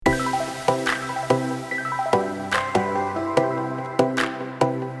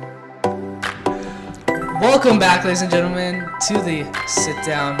Welcome back, ladies and gentlemen, to the Sit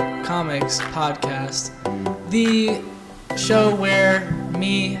Down Comics podcast, the show where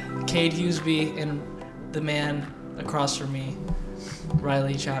me, Cade Hughesby, and the man across from me,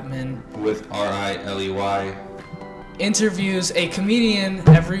 Riley Chapman, with Riley, interviews a comedian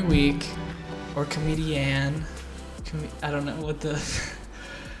every week, or comedian. I don't know what the...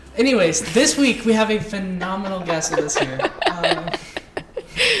 Anyways, this week we have a phenomenal guest with us here.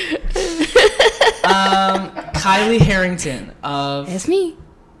 Kylie Harrington of... It's me.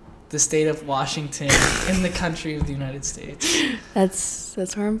 The state of Washington in the country of the United States. That's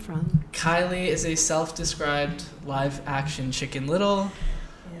where I'm from. Kylie is a self-described live-action Chicken Little.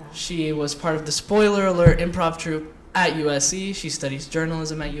 Yeah. She was part of the Spoiler Alert improv troupe at USC. She studies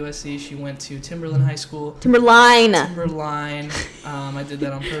journalism at USC. She went to Timberline High School. Timberline. I did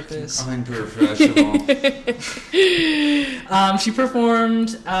that on purpose. Unprofessional. She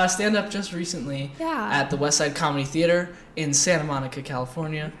performed stand-up just recently at the West Side Comedy Theater in Santa Monica,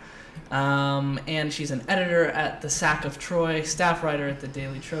 California. And she's an editor at the Sack of Troy, staff writer at the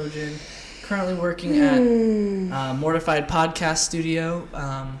Daily Trojan, currently working at Mortified Podcast Studio,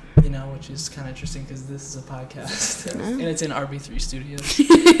 which is kind of interesting because this is a podcast, and it's in RB3 Studios.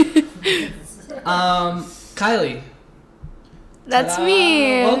 Kylie. That's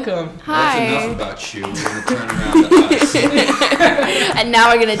me. Welcome. Hi. That's enough about you. We're going to turn around to us. And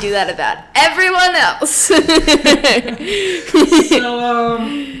now we're going to do that about everyone else. So,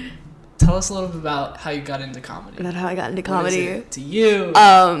 tell us a little bit about how you got into comedy. About how I got into comedy. What is it to you?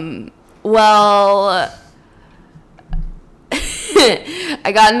 Well,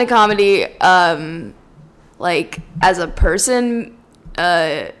 I got into comedy, as a person,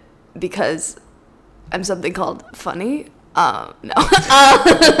 because I'm something called funny. No.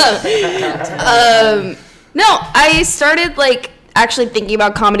 No, I started, actually thinking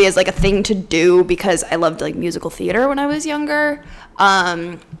about comedy as, a thing to do because I loved, musical theater when I was younger.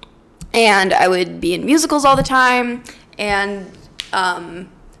 And I would be in musicals all the time, and,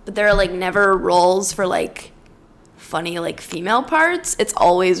 but there are, never roles for, funny, female parts. It's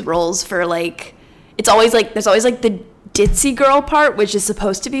always roles for, there's always, the ditzy girl part, which is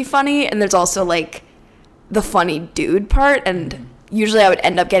supposed to be funny, and there's also, the funny dude part, and usually I would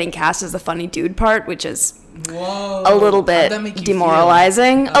end up getting cast as the funny dude part, which is a little bit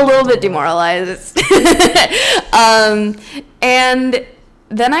demoralizing. A little bit demoralized. And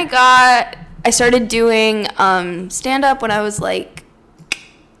then I started doing stand-up when I was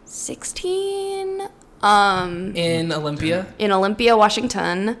 16. In Olympia? In Olympia,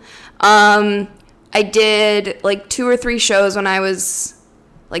 Washington. I did 2 or 3 shows when I was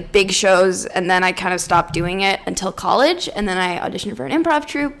big shows, and then I kind of stopped doing it until college, and then I auditioned for an improv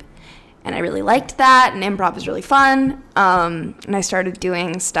troupe, and I really liked that, and improv was really fun, and I started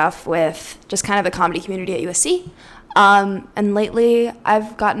doing stuff with just kind of the comedy community at USC, and lately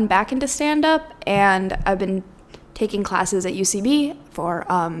I've gotten back into stand-up, and I've been taking classes at UCB for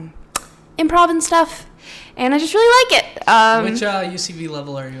improv and stuff, and I just really like it. Which UCB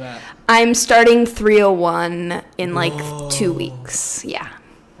level are you at? I'm starting 301 in 2 weeks, yeah.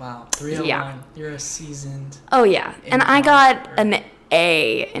 Wow, 301. Yeah. You're a seasoned. Oh, yeah. And I got an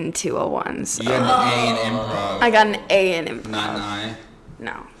A in 201. So. You got an A in improv. I got an A in improv. Not an I?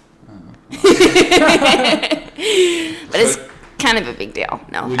 No. Oh. But it's kind of a big deal.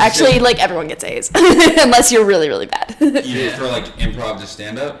 No. Actually, everyone gets A's. Unless you're really, really bad. You did for, improv to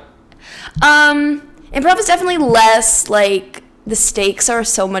stand-up? Improv is definitely less, the stakes are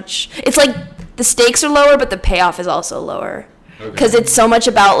so much... It's the stakes are lower, but the payoff is also lower. Because it's so much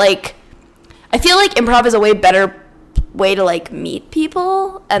about, I feel like improv is a way better way to, meet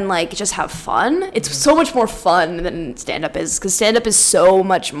people and, just have fun. It's so much more fun than stand-up is, because stand-up is so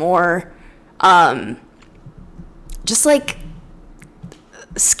much more, just,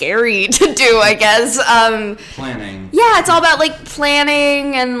 scary to do, I guess. Planning. Yeah, it's all about,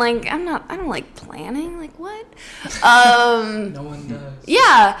 planning and, I don't like planning. What? No one does.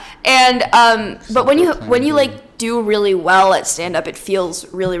 Yeah, and, but when you do really well at stand-up, it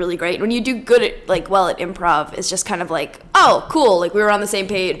feels really, really great. When you do good at well at improv, it's just kind of oh, cool, we were on the same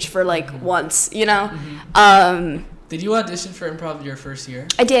page for once, Mm-hmm. Did you audition for improv your first year?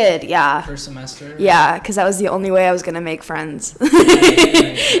 I did, yeah. First semester? Yeah, because that was the only way I was gonna make friends.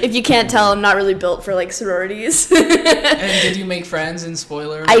 If you can't tell, I'm not really built for sororities. And did you make friends in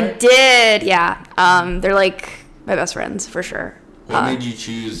Spoiler Alert? I did, yeah. They're my best friends for sure. What made you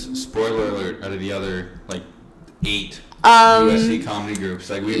choose Spoiler Alert out of the other 8 USC comedy groups?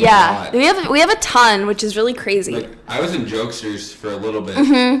 We have a lot. we have a ton, which is really crazy. I was in Jokesters for a little bit,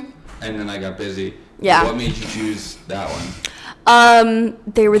 and then I got busy. Yeah. What made you choose that one?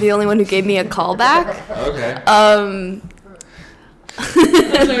 They were the only one who gave me a call back. Okay.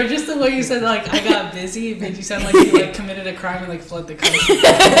 Sorry, just the way you said, like, I got busy, it made you sound like you, like, committed a crime and, like, fled the country.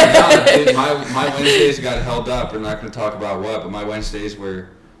 My Wednesdays got held up. We're not going to talk about what, but my Wednesdays were,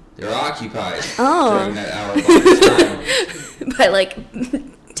 they're occupied during that hour time. By, like,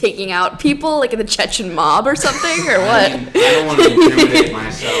 taking out people, like in the Chechen mob or something, or what? I mean, I don't want to incriminate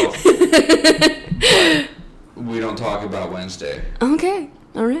myself, but we don't talk about Wednesday. Okay.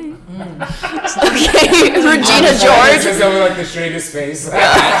 All right. Okay, Regina George. It's over like the straightest face.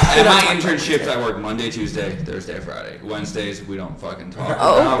 At my internships, I work Monday, Tuesday, Thursday, Friday. Wednesdays, we don't fucking talk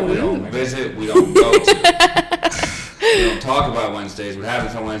about. We don't visit. We don't go to. We don't talk about Wednesdays. What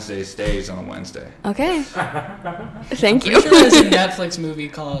happens on Wednesday stays on Wednesday. Okay. Thank you. I'm sure there's a Netflix movie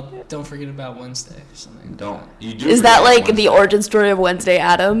called "Don't Forget About Wednesday" or something. Is that like Wednesday? The origin story of Wednesday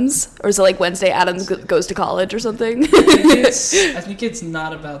Addams, or is it like Wednesday Addams goes to college or something? I think it's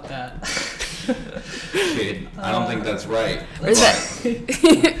not about that. Kid, I don't think that's right.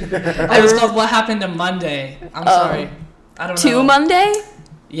 It's called "What Happened to Monday." I'm sorry, I don't know. To Monday?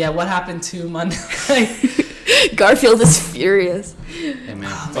 Yeah, what happened to Monday? Garfield is furious. Hey man,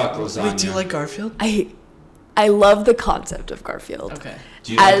 fuck lasagna. Wait, do you like Garfield? I love the concept of Garfield. Okay.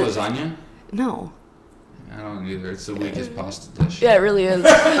 Do you like lasagna? No. I don't either. It's the weakest pasta dish. Yeah, it really is.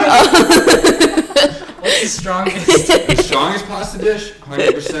 What's the strongest? The strongest pasta dish?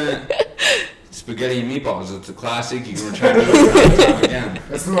 100%. Spaghetti and meatballs. It's a classic. You can return to it time again.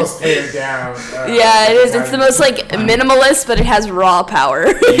 That's the most pared down. Yeah, it is. It's the most like minimalist, but it has raw power.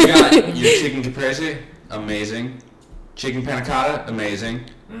 You got your chicken caprese, amazing. Chicken panna cotta, amazing.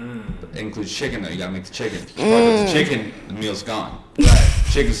 It includes chicken though. You gotta make the chicken. If you fuck up the chicken, the meal's gone. Right.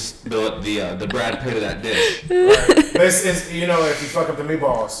 Chicken's the Brad Pitt of that dish. Right. But it's, if you fuck up the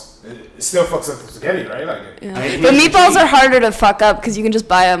meatballs, it still fucks up the spaghetti, right? But meatballs are harder to fuck up because you can just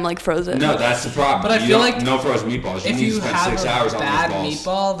buy them like frozen. No, that's the problem. But I feel like no frozen meatballs. You need to spend 6 hours on those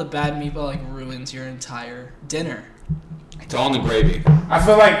balls. The bad meatball like ruins your entire dinner. It's all in the gravy. I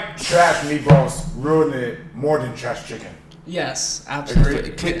feel like trash meatballs ruin it more than trash chicken. Yes,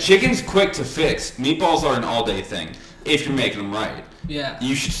 absolutely. Chicken's quick to fix. Meatballs are an all-day thing if you're making them right. Yeah.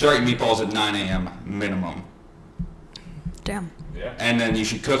 You should start your meatballs at 9 a.m. minimum. Damn. Yeah. And then you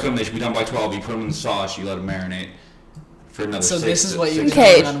should cook them. They should be done by 12. You put them in the sauce. You let them marinate for another 6 So this is what you're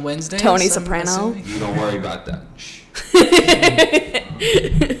doing on Wednesday. Tony Soprano. You don't worry about that.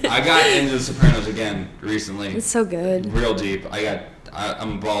 I got into The Sopranos again recently. It's so good. Real deep.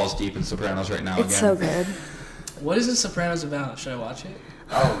 I'm balls deep in Sopranos right now. It's so good. What is The Sopranos about? Should I watch it?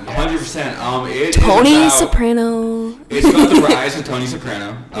 Oh, yeah. 100%. Tony Soprano. It's about the rise of Tony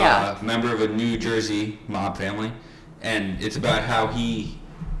Soprano, yeah. Member of a New Jersey mob family, and it's about how he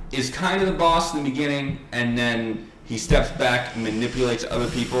is kind of the boss in the beginning, and then he steps back and manipulates other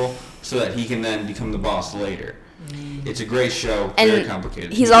people so that he can then become the boss later. It's a great show, and very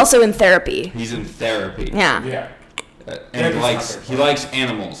complicated. He's also in therapy. He's in therapy. Yeah. Yeah. And he likes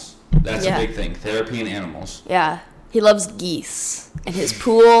animals. That's a big thing. Therapy and animals. Yeah. He loves geese and his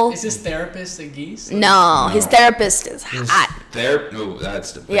pool. Is his therapist a geese? No, his therapist is hot. No,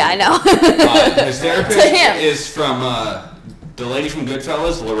 that's the. Yeah, I know. His therapist is from the lady from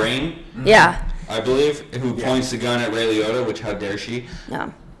Goodfellas, Lorraine. Yeah. I believe, who points the gun at Ray Liotta, which how dare she?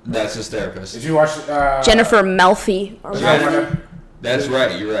 No. That's his therapist. Did you watch Jennifer Melfi? That's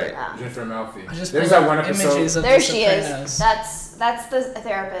right. You're right. Yeah. Jennifer Melfi. There's that one episode. There she is. That's the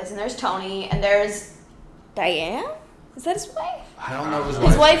therapist, and there's Tony, and there's Diane. Is that his wife? I don't know his wife.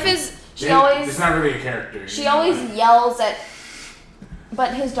 His wife is. It's not really a character. She always yells at.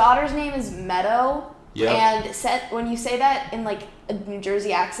 But his daughter's name is Meadow. Yeah. And when you say that in like a New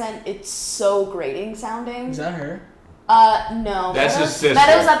Jersey accent, it's so grating sounding. Is that her? No. That's his sister.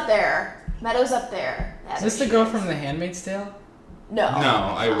 Meadow's up there. Is this the girl from The Handmaid's Tale? No.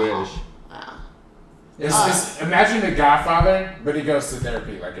 No, I wish. It's imagine The Godfather, but he goes to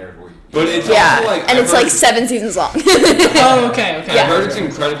therapy like every week. But it's also like, and it's like 7 seasons long. Oh, okay. I heard it's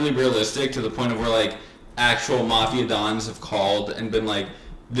incredibly realistic to the point of where like actual mafia dons have called and been like,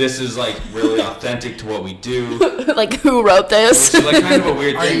 "This is like really authentic to what we do." Like, who wrote this? Which is like kind of a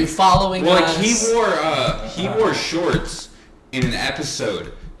weird thing. Are you following us? Like he wore shorts in an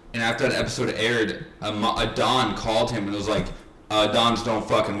episode, and after that episode aired, a don called him and was like, Dons don't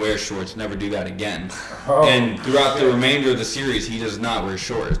fucking wear shorts. Never do that again. Oh, and throughout the remainder of the series, he does not wear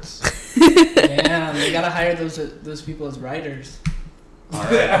shorts. Yeah, they gotta hire those people as writers. All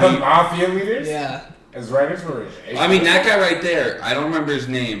right. Mafia leaders? Yeah. As writers for I mean, that guy right there. I don't remember his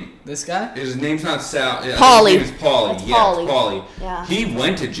name. This guy? His name's not Sal. Paulie. His name is Paulie. Yeah, Paulie. Yeah. He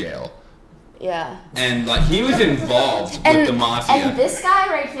went to jail. Yeah. And like he was involved with the mafia. And this guy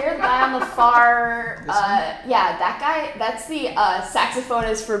right here, the guy on the far, yeah, that guy, that's the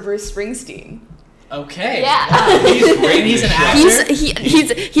saxophonist for Bruce Springsteen. Okay. Yeah. Wow, he's great. He's an actor.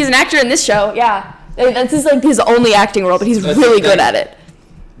 He's an actor in this show. Yeah. That's his only acting role, but he's really good at it.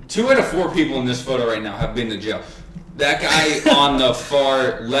 2 out of 4 people in this photo right now have been to jail. That guy on the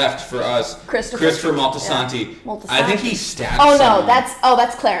far left for us, Christopher Moltisanti. Yeah. I think he stabbed someone. someone.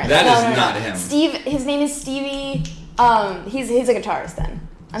 That's Clarence. That is no. not him. Steve, his name is Stevie. He's a guitarist then.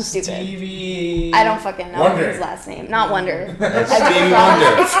 I'm stupid. Stevie. I don't fucking know Wonder. his last name. Not Wonder. That's Stevie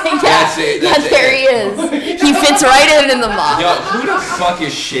Wonder. That's there he is. He fits right in the mob. Yo, who the fuck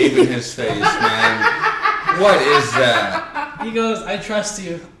is shaving his face, man? What is that? He goes, I trust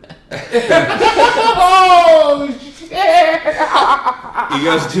you. Oh shit! He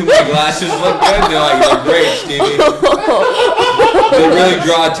goes, do my glasses look good? They're like, they're great, Stevie. They really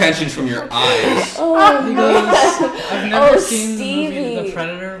draw attention from your eyes. He goes, I've never seen Stevie. the movie The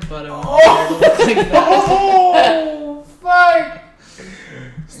Predator, but it won't look like that. Oh, fuck.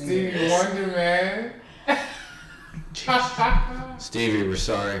 Stevie Wonder, man. Stevie, we're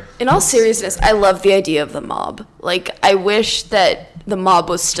sorry. In all seriousness, I love the idea of the mob. Like, I wish that the mob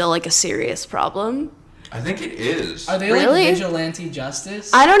was still like a serious problem. I think it is. Are they Really? like vigilante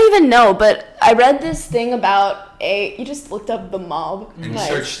justice? I don't even know, but I read this thing about you just looked up the mob. And Nice.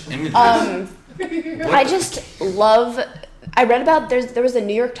 searched images. I just love. I read about there was a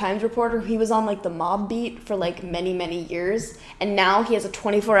New York Times reporter who he was on like the mob beat for like many years, and now he has a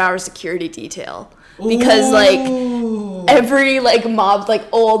 24-hour security detail because like every like mob like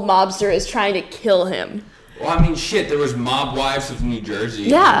old mobster is trying to kill him. Well, I mean, shit, there was Mob Wives of New Jersey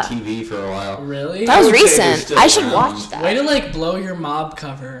Yeah. on TV for a while. Really? That was would say they're recent. still I should around. watch that. Way to like blow your mob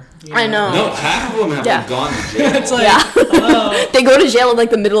cover. You I know. No, half of them have Yeah. like, gone to jail. It's like, Yeah. oh. They go to jail in like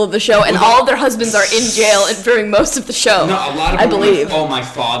the middle of the show, and all of their husbands are in jail and during most of the show. No, a lot of I them are believe. like, oh, my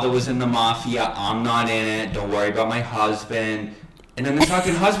father was in the mafia. I'm not in it. Don't worry about my husband. And then they're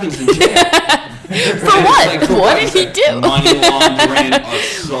talking husbands in jail. For what? What did he do? Money laundering,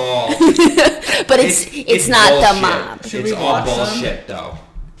 assault. But it's not the bullshit. mob. Should It's we all watch them? bullshit, though.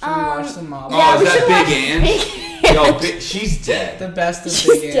 Should we watch the mob? Oh, Yeah, is we that should Big watch Ann? Yo, she's dead. The best of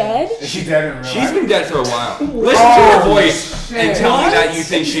She's Big Ann. dead? Is she dead in real She's life? been dead for a while. Listen to her voice and tell me that you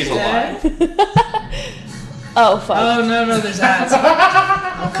think she's alive. Oh fuck. Oh no, there's ads.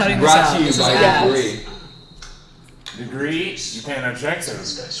 I'm cutting this Brought out. to you This is by ads. Degree. Degree? You paying no checks or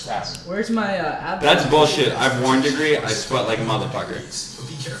stop? Where's my ad? That's bullshit. I've worn Degree. I sweat like a motherfucker.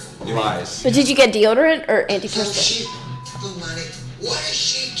 Lies. But did you get deodorant or antiperspirant? What is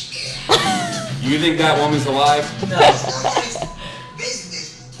she? You think that woman's alive? No.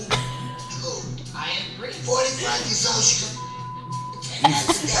 Business. Oh, I agree. 45 years old.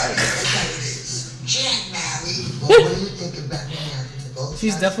 She ain't married. What do you think about marrying?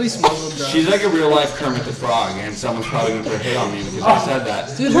 She's definitely smuggled drugs. She's like a real life Kermit the Frog, and someone's probably gonna put a hit on me because I said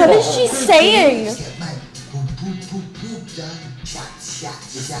that. Dude, What is she saying?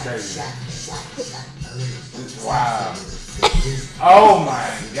 Wow. Oh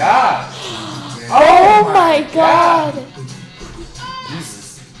my god. Oh my god.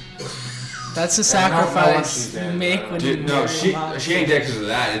 Jesus. That's a I don't know what sacrifice she's you doing, make bro. when you Dude, no, marry she a mob. ain't dead because of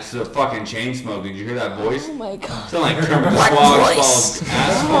that. It's the fucking chain smoking. Did you hear that voice? Oh my god. Sound like Kermit the Frog swallows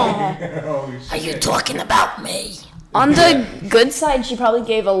asphalt. Oh shit. Are you talking about me? On the good side, she probably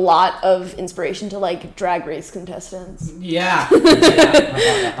gave a lot of inspiration to like drag race contestants. Yeah.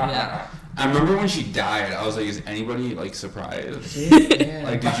 Yeah. I remember when she died, I was like, is anybody like surprised? Yeah.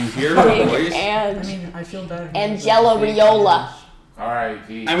 Like, did you hear her voice? I And mean, I feel better. Angela Riola.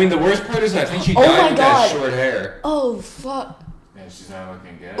 R.I.P. I mean, the worst part is I think she Oh died my with God. that short hair. Oh fuck. Yeah, she's not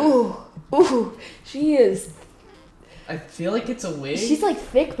looking good. Ooh, she is. I feel like it's a wig. She's like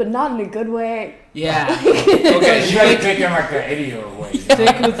thick, but not in a good way. Yeah. Okay, You gotta take him like the 80-year-old way.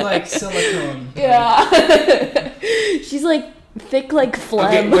 Thick with like silicone. Yeah. She's like thick like Okay,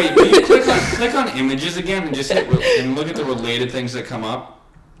 phlegm. wait, will you click on images again and just hit and look at the related things that come up?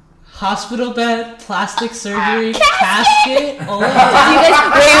 Hospital bed, plastic surgery, casket. Oh,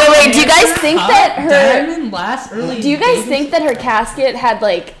 Wait. Do you guys think that her? Diamond last early. Do you guys days? think that her casket had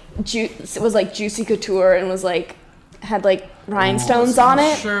like was like juicy couture and was like had like rhinestones on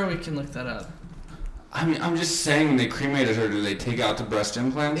it? Sure, we can look that up. I mean, I'm just saying, when they cremated her, do they take out the breast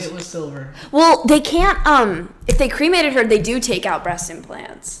implants? It was silver. Well, they can't. If they cremated her, they do take out breast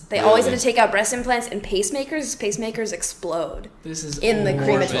implants. They always have Really? to take out breast implants and pacemakers. Pacemakers explode This is in the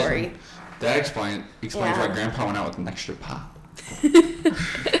morbid. crematory. That explains Yeah. why Grandpa went out with an extra pop.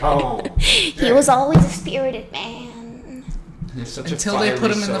 Oh. He was always a spirited man. Until they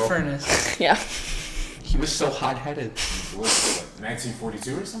put him in the furnace. Yeah. He was so hot-headed. What was it, like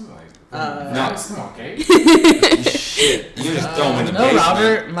 1942 or something? No. Come on, okay? Shit. You just throw him in the No, basement.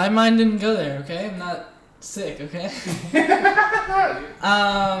 Robert, my mind didn't go there, okay? I'm not sick, okay?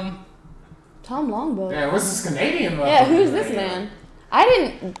 Tom Longboat. Yeah, what's this Canadian motherfucker? Yeah, who's this man? I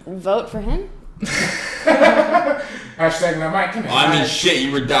didn't vote for him. Hashtag not my Canadian. I mean, shit,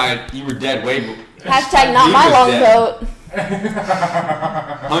 you were dead way Hashtag not He my was long dead. vote.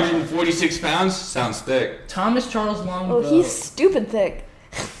 146 pounds? Sounds thick. Thomas Charles Longboat. Oh, he's stupid thick.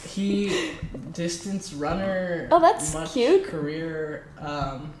 He distance runner. Oh, that's much cute. Career.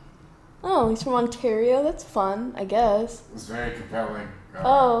 Oh, he's from Ontario. That's fun, I guess. It's very compelling.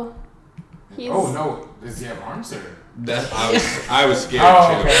 Oh. He's... Oh, no. Does he have arms or? I was scared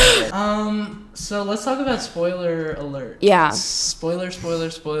Oh, too. okay. So let's talk about spoiler alert. Yeah. Spoiler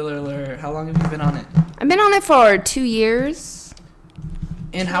alert. How long have you been on it? I've been on it for 2 years.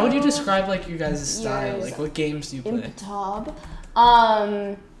 And how would you describe like your guys' style? Years. Like what games do you play? Impotab.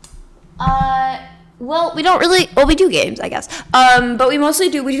 Well, we don't really. Well, we do games, I guess. But we mostly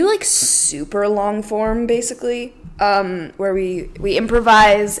do. We do like super long form, basically. Where we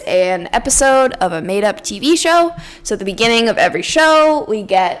improvise an episode of a made up TV show. So at the beginning of every show, we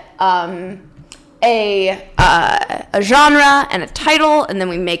get a genre and a title, and then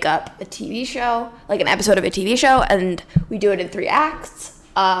we make up a TV show, like an episode of a TV show, and we do it in 3 acts.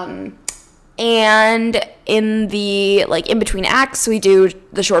 And in the in between acts, we do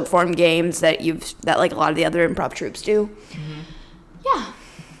the short form games that like a lot of the other improv troupes do. Mm-hmm. Yeah.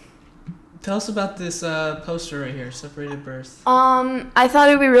 Tell us about this poster right here, Separated Birth. I thought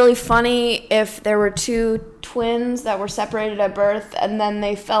it would be really funny if there were 2 twins that were separated at birth and then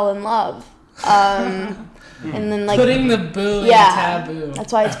they fell in love. And then putting the boo in taboo.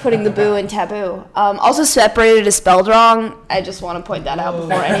 That's why it's putting the boo in taboo. Also, separated is spelled wrong. I just want to point that out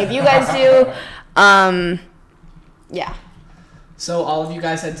before any of you guys do. Yeah. So all of you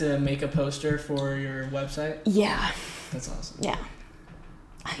guys had to make a poster for your website? Yeah. That's awesome. Yeah.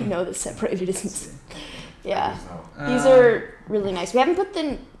 I know that separated isn't. Yeah. These are really nice. We haven't put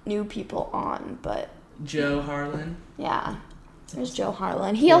the new people on, but. Joe Harlan. Yeah. There's Joe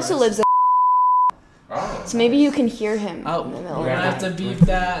Harlan. He also lives in. Oh, so maybe you can hear him. Oh, in the middle we're of gonna have to beep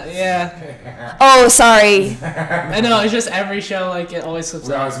that. Yeah. Oh, sorry. I know. It's just every show, it always slips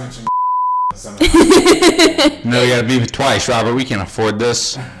we out. always mention No, we gotta beep it twice, Robert. We can't afford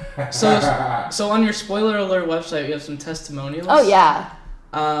this. So on your spoiler alert website, you have some testimonials. Oh yeah.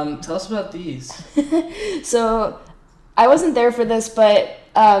 Tell us about these. So, I wasn't there for this, but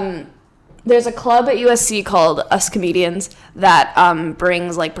there's a club at USC called Us Comedians that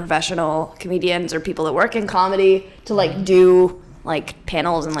brings professional comedians or people that work in comedy to do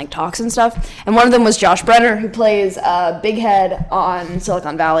panels and talks and stuff. And one of them was Josh Brenner, who plays Big Head on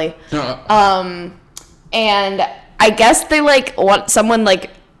Silicon Valley. And I guess they someone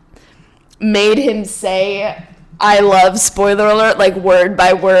made him say I love spoiler alert word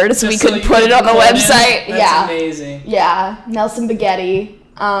by word so we could put it on the website. That's amazing. Yeah, Nelson Baghetti.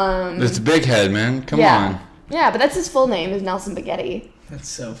 It's Big Head, man. Come on. Yeah, but that's his full name is Nelson Baghetti. That's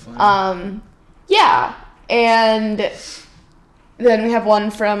so funny. Yeah, and then we have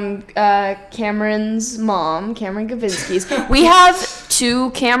one from Cameron's mom, Cameron Gavinsky's. We have 2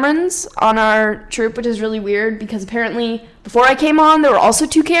 Camerons on our troupe, which is really weird because apparently before I came on, there were also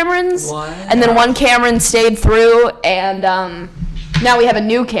 2 Camerons. What? And then one Cameron stayed through, and now we have a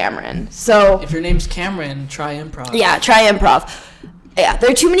new Cameron. So if your name's Cameron, try improv. yeah, try improv. Yeah,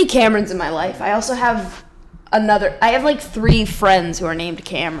 there are too many Camerons in my life. I also have I have 3 friends who are named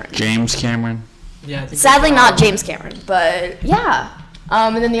Cameron. James Cameron. Yeah. I think Sadly, not James Cameron, but yeah.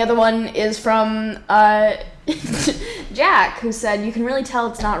 And then the other one is from Jack, who said you can really tell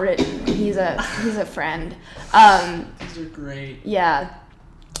it's not written. He's a friend. These are great. Yeah.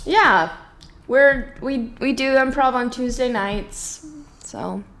 We do improv on Tuesday nights,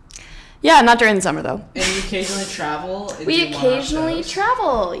 so. Yeah, not during the summer though. And you occasionally travel? We occasionally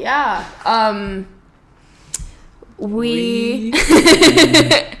travel, yeah.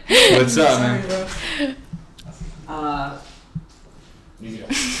 What's up, man? Oh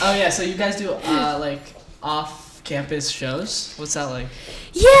yeah, so you guys do off-campus shows? What's that like?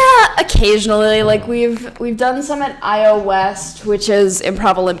 Yeah, occasionally. We've done some at IO West, which is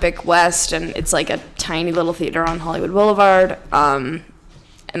Improv Olympic West, and it's a tiny little theater on Hollywood Boulevard.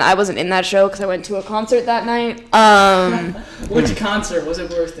 And I wasn't in that show because I went to a concert that night. Which concert? Was it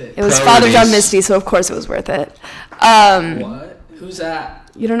worth it? It was Father John Misty, so of course it was worth it. What? Who's that?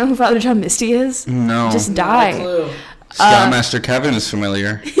 You don't know who Father John Misty is? No. Just Not a die. clue. Scoutmaster Kevin is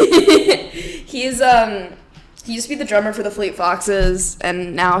familiar. He's He used to be the drummer for the Fleet Foxes,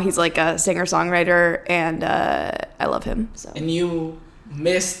 and now he's like a singer-songwriter, and I love him. So. And you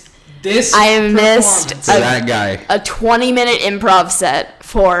missed this. I missed that guy. A 20-minute improv set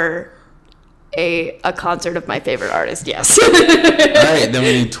for a concert of my favorite artist. Yes. All right, then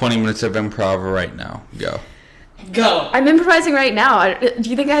we need 20 minutes of improv right now. Go. I'm improvising right now. Do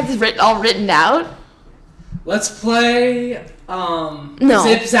you think I have this all written out? Let's play. No.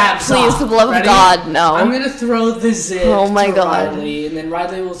 Zip Zap Zop. Please, for the love of God, no. I'm gonna throw the zip. Oh my to God. Riley, and then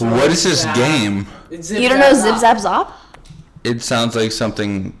Riley will throw. What is this zap. game? You don't know Zip Zap Zop? It sounds like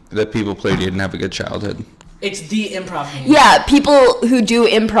something that people played who didn't have a good childhood. It's the improv game. Yeah, people who do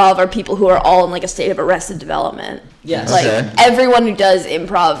improv are people who are all in like a state of arrested development. Yes. Like Okay. everyone who does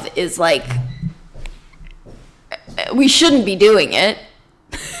improv is like, we shouldn't be doing it.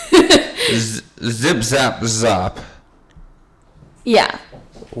 Zip Zap Zop. Yeah.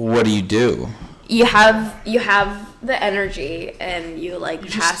 What do you do? You have the energy and you like You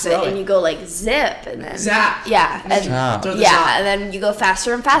pass just it throw and it. you go like zip and then Zap. Yeah. And Zap. Throw the yeah, zap. and then you go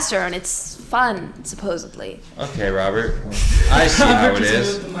faster and faster and it's fun supposedly. Okay, Robert. I see how it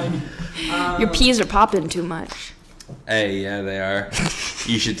is. Your peas are popping too much. Hey, yeah, they are.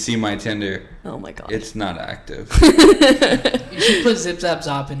 You should see my Tinder. Oh my God. It's not active. You should put Zip Zap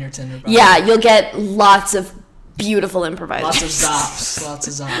Zop in your Tinder bio. Yeah, you'll get lots of beautiful improvisers. Lots of zops. Lots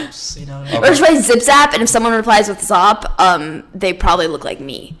of zops. You know what I mean? Or just write Zip Zap, and if someone replies with Zop, they probably look like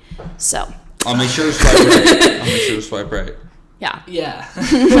me. So, I'll make sure to swipe right. yeah. Yeah.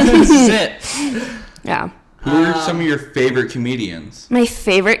 This is it. Yeah. Who are some of your favorite comedians? My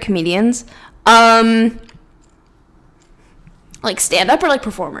favorite comedians, like stand-up or like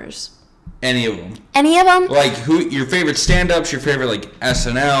performers? Any of them. Any of them? Like, who your favorite stand-ups, your favorite, like,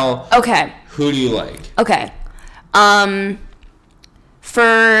 SNL? Okay. Who do you like? Okay.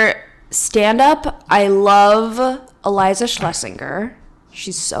 For stand-up, I love Eliza Schlesinger.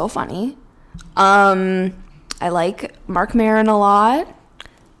 She's so funny. I like Mark Maron a lot.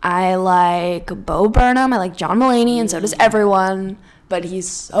 I like Bo Burnham. I like John Mulaney, and so does everyone. But he's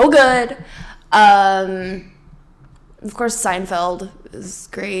so good. Of course, Seinfeld is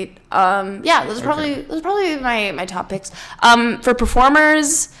great. Yeah, those are probably my top picks. For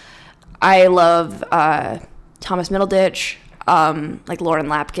performers, I love Thomas Middleditch, like Lauren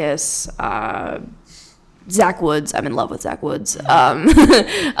Lapkus, Zach Woods. I'm in love with Zach Woods. Andy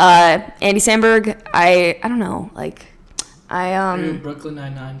Samberg. I don't know. Like Are you a Brooklyn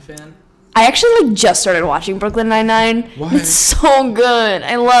Nine-Nine fan? I actually like just started watching Brooklyn Nine-Nine. What? It's so good.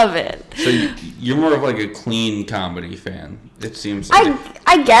 I love it. So you're more of like a clean comedy fan, it seems like.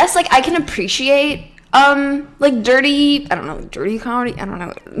 I guess like I can appreciate like dirty comedy. I don't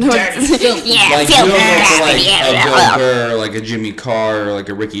know. Yeah, Like, you feel don't good. go for like a Bill Yeah, Burr, like a Jimmy Carr, or like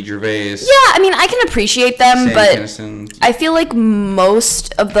a Ricky Gervais. I mean I can appreciate them, Sam but Kinison. I feel like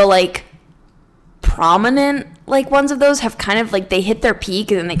most of the like prominent like ones of those have kind of like they hit their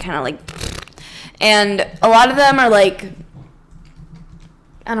peak and then they kind of like, and a lot of them are like,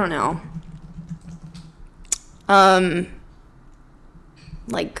 I don't know,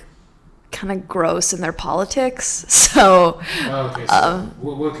 like kind of gross in their politics. So Okay, so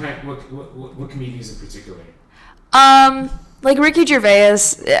what comedians in particular? like Ricky Gervais,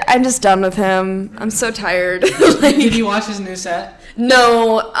 I'm just done with him. I'm so tired. Like, Did you watch his new set?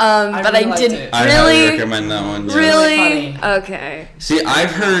 no, but I really did. liked it. I highly Really? recommend that one. yeah. Really? funny. Okay. See,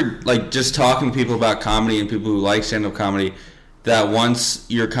 I've heard, like, just talking to people about comedy and people who like stand-up comedy, that once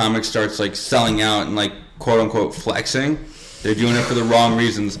your comic starts, like, selling out and, like, quote-unquote flexing, they're doing it for the wrong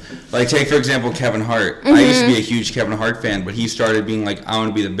reasons. Like, take, for example, Kevin Hart. I used to be a huge Kevin Hart fan, but he started being like, I want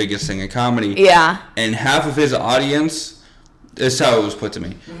to be the biggest thing in comedy. Yeah. And half of his audience, this is how it was put to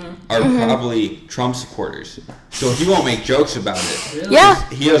me, are probably Trump supporters. So he won't make jokes about it. Really? Yeah.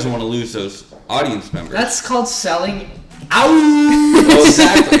 He doesn't want to lose those audience members. That's called selling Well, out.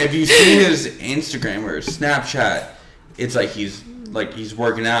 exactly. If you see his Instagram or Snapchat, it's like he's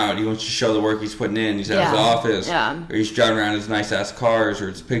working out. He wants to show the work he's putting in. He's at his Yeah. office, Yeah. or he's driving around his nice ass cars, or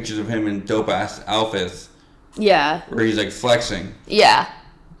it's pictures of him in dope ass outfits, Yeah. where he's like flexing, Yeah.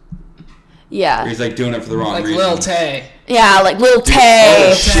 or Yeah. he's like doing it for the wrong Like reasons. Lil Tay. Yeah, like Lil Oh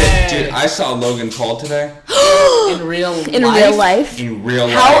Tay. shit, dude! I saw Logan Paul today In real life. In real life. in real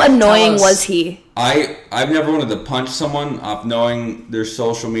life. How annoying Tell us. was he? I've never wanted to punch someone off knowing their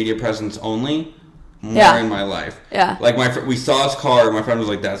social media presence only more Yeah. in my life. Yeah. Like we saw his car. My friend was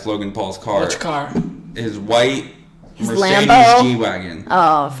like, "That's Logan Paul's car." Which car? His white His Mercedes Lambo? G-Wagon.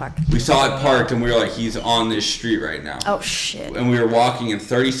 Oh, fuck. We saw it parked and we were like, he's on this street right now. Oh, shit. And we were walking and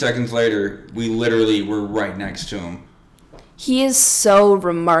 30 seconds later, we literally were right next to him. He is so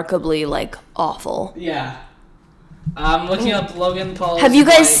remarkably, like, awful. Yeah. I'm looking up Logan Paul. Have you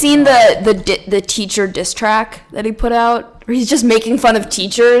guys seen the teacher diss track that he put out? Where he's just making fun of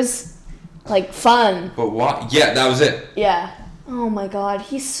teachers? Like, fun. But why? Yeah, that was it. Yeah. Oh my god,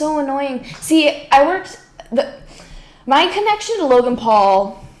 he's so annoying. See, my connection to Logan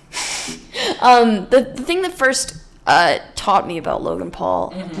Paul, the thing that first taught me about Logan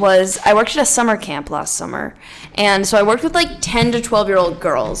Paul was I worked at a summer camp last summer, and so I worked with like 10 to 12-year-old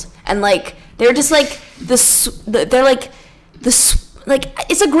girls, and like they're just like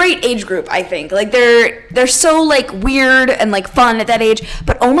it's a great age group, I think. Like they're so like weird and like fun at that age,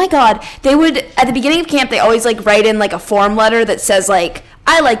 but oh my god, they would at the beginning of camp they always like write in like a form letter that says like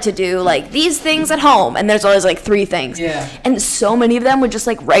I like to do like these things at home, and there's always like 3 things. Yeah. And so many of them would just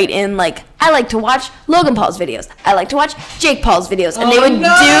like write in like I like to watch Logan Paul's videos. I like to watch Jake Paul's videos. And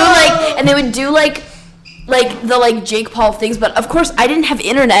they would do like the like Jake Paul things, but of course I didn't have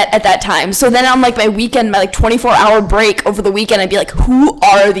internet at that time. So then on like my weekend, my like 24-hour break over the weekend, I'd be like, who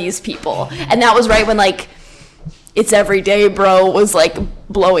are these people? And that was right when like It's Everyday Bro was like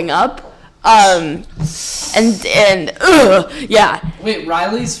blowing up. Yeah. Wait,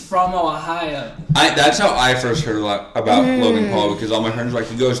 Riley's from Ohio. That's how I first heard about Logan Paul, because all my friends were like,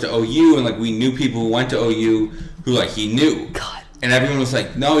 he goes to OU, and like we knew people who went to OU who like he knew. God. And everyone was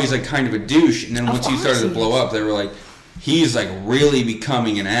like, no, he's like kind of a douche. And then once he started to blow up, they were like, he's like really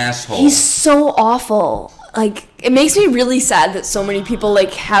becoming an asshole. He's so awful. Like, it makes me really sad that so many people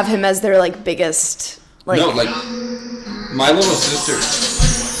like have him as their like biggest like. No, like my little sister.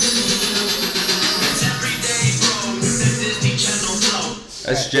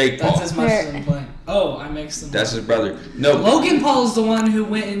 That's Jake Paul. That's as much as I'm playing. Oh, I mixed them. That's his brother. No. Logan Paul is the one who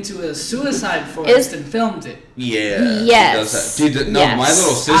went into a suicide forest and filmed it. Yeah. Yes. Dude, no, yes. my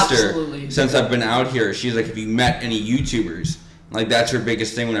little sister, Absolutely. Since I've been out here, she's like, have you met any YouTubers? Like, that's her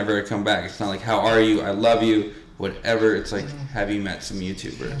biggest thing whenever I come back. It's not like, how are you? I love you. Whatever. It's like, have you met some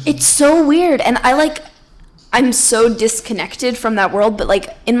YouTubers? It's so weird. And I'm so disconnected from that world. But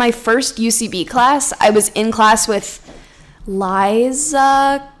like in my first UCB class, I was in class with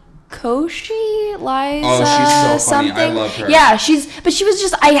Liza Koshy? Oh, she's so funny. Something. I love her. Yeah, but she was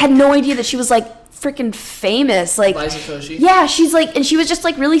just, I had no idea that she was like freaking famous. Like Liza Koshy? Yeah, she's like, and she was just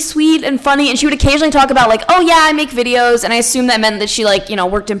like really sweet and funny, and she would occasionally talk about like, oh yeah, I make videos, and I assume that meant that she like, you know,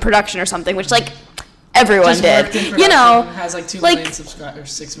 worked in production or something, which like everyone Just did, you know, has like 2 like, million subscribers,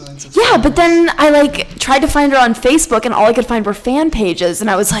 6 million subscribers. Yeah, but then I like tried to find her on Facebook, and all I could find were fan pages, and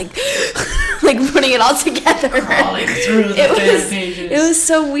I was like, like putting it all together. Crawling through the fan pages. It was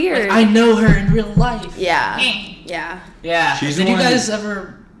so weird. Like, I know her in real life. Yeah. Yeah. She's Did the you one guys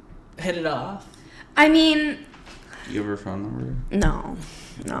ever hit it off? I mean, You have her phone number?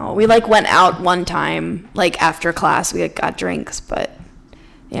 no. We like went out one time, like after class, we like, got drinks, but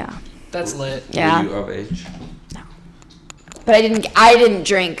yeah. That's lit. Yeah. Were you of age? No. But I didn't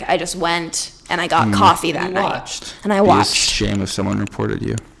drink. I just went and I got coffee that night. Watched. And I watched. Shame if someone reported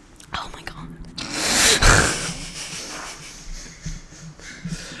you. Oh my god.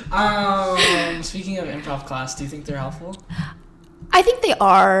 Speaking of improv class, do you think they're helpful? I think they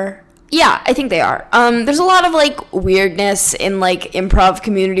are. Yeah, I think they are. There's a lot of like weirdness in like improv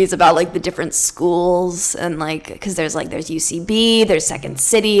communities about like the different schools, and like because there's UCB, there's Second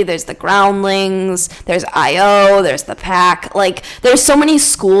City, there's the Groundlings, there's IO, there's the Pack. Like there's so many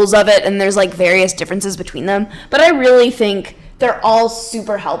schools of it, and there's like various differences between them. But I really think they're all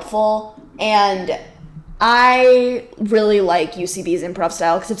super helpful, and I really like UCB's improv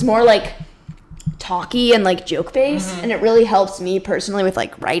style because it's more like talky and like joke based, and it really helps me personally with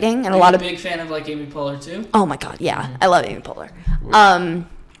like writing and a lot of. Big fan of like Amy Poehler too. Oh my god, yeah, I love Amy Poehler.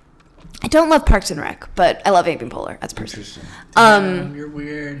 I don't love Parks and Rec, but I love Amy Poehler as a person. Damn, you're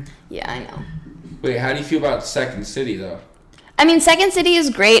weird. Yeah, I know. Wait, how do you feel about Second City though? I mean, Second City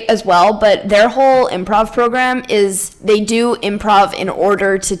is great as well, but their whole improv program is they do improv in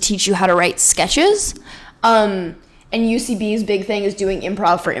order to teach you how to write sketches. And UCB's big thing is doing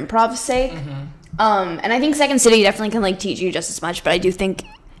improv for improv's sake. And I think Second City definitely can like teach you just as much, but I do think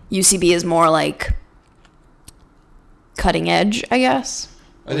UCB is more like cutting edge, I guess.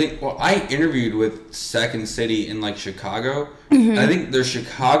 I think, well, I interviewed with Second City in like Chicago. I think their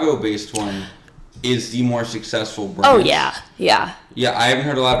Chicago-based one is the more successful branch. Oh yeah. Yeah, I haven't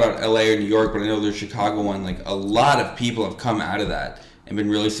heard a lot about LA or New York, but I know their Chicago one, like a lot of people have come out of that and been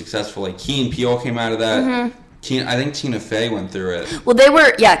really successful. Like Key and Peele came out of that. I think Tina Fey went through it. Well, they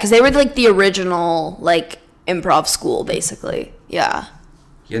were, yeah, because they were like the original like improv school, basically. Yeah.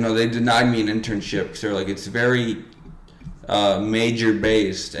 You know, they denied me an internship because they're like, it's very major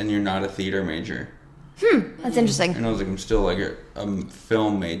based, and you're not a theater major. That's interesting. And I was like, I'm still like a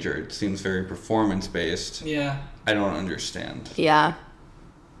film major. It seems very performance based. Yeah. I don't understand. Yeah.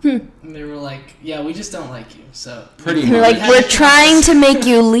 And they were like, yeah, we just don't like you, so. Pretty You're much. like, we're trying to make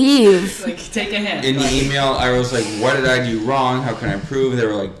you leave. Like, take a hint. In the email, I was like, what did I do wrong? How can I improve? They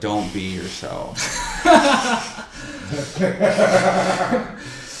were like, don't be yourself.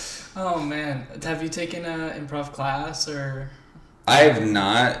 Oh, man. Have you taken an improv class, or? I have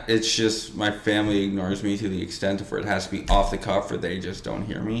not. It's just my family ignores me to the extent of where it has to be off the cuff or they just don't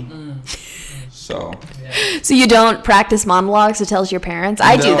hear me. So. Yeah. So you don't practice monologues to tell your parents?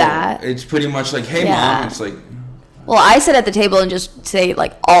 I do that. It's pretty much like, hey, Yeah. Mom. It's like. Well, I sit at the table and just say,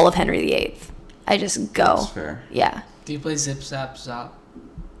 like, all of Henry VIII. I just go. That's fair. Yeah. Do you play Zip Zap Zop?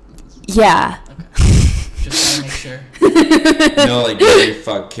 Yeah. Okay. Just to make sure. No, like, Mary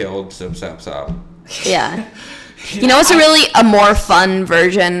fuck killed, zip zap zap. Yeah. You know what's a more fun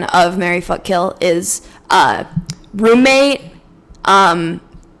version of Marry Fuck Kill is roommate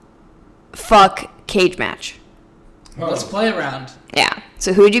fuck cage match. Let's play around. Yeah.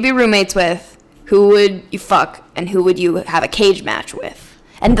 So who would you be roommates with? Who would you fuck? And who would you have a cage match with?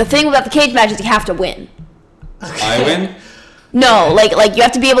 And the thing about the cage match is you have to win. I win? No, like you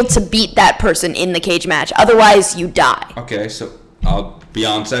have to be able to beat that person in the cage match. Otherwise, you die. Okay, so I'll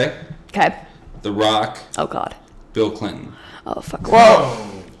Beyonce, Okay. The Rock, Oh God. Bill Clinton. Oh fuck. Well,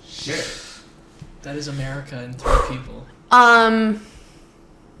 Oh, shit. That is America in 3 people.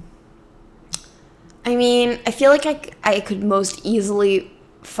 I mean, I feel like I could most easily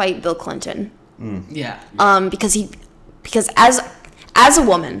fight Bill Clinton. Yeah. Because as a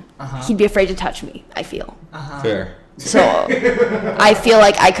woman, Uh-huh. he'd be afraid to touch me, I feel. Fair. So I feel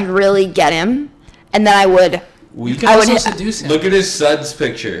like I could really get him, and then I would. We You can I also would- seduce him. look at his suds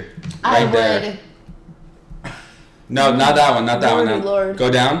picture. I Right there. would. No, not that one, not that one. Lordy No. Lord. Go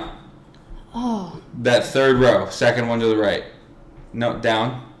down. Oh. That third row, second one to the right. No,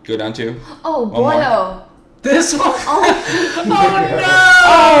 down. Go down 2. Oh One more. boy. Oh. This one?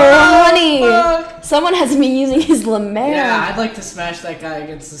 Oh, honey. Someone has been using his Lemaire. Yeah, I'd like to smash that guy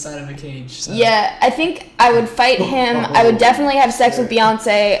against the side of a cage. So. Yeah, I think I would fight him. I would definitely have sex with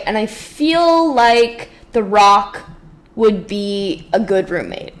Beyonce, and I feel like The Rock would be a good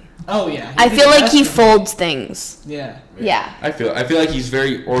roommate. Oh, yeah. I feel like he folds things. Yeah. Yeah. I feel like he's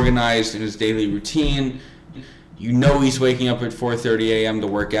very organized in his daily routine. You know he's waking up at 4:30 a.m. to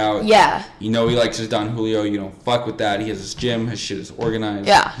work out. Yeah. You know he likes his Don Julio. You don't fuck with that. He has his gym. His shit is organized.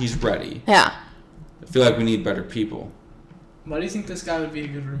 Yeah. He's ready. Yeah. I feel like we need better people. Why do you think this guy would be a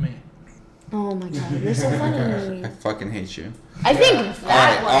good roommate? Oh my god, you're so funny. I fucking hate you. I think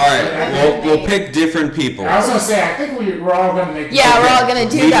that Alright. We'll pick different people. I was gonna say, I think we're all gonna make. Yeah, we're all gonna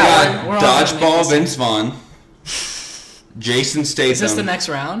do We that got We're all gonna make Dodgeball this. Vince Vaughn, Jason Statham. Is this the next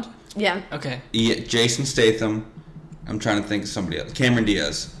round? one. Yeah. Okay. Yeah, Jason Statham. I'm trying to think of somebody else. Cameron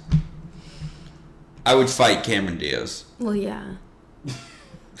Diaz. I would fight Cameron Diaz. Well, yeah.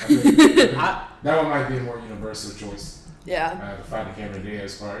 I, That one might be a more universal choice. Yeah. To find the Cameron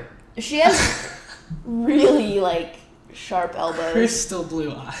Diaz part. She has really like sharp elbows. crystal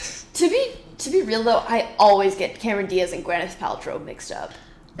blue eyes. To be real though, I always get Cameron Diaz and Gwyneth Paltrow mixed up.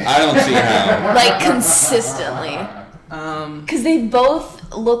 I don't see how. Like consistently. Because they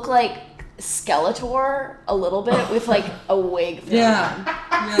both look like Skeletor a little bit with like a wig. thrown on.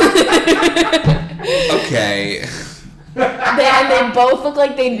 Yeah. Okay. They both look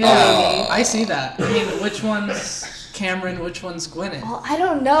like they know me. I see that. I mean, which one's Cameron? Which one's Gwyneth? Well, I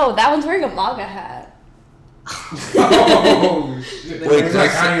don't know. That one's wearing a MAGA hat. Oh shit! Wait, Like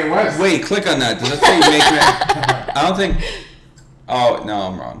Kanye West. click on that. Does it say make me? I don't think. Oh no,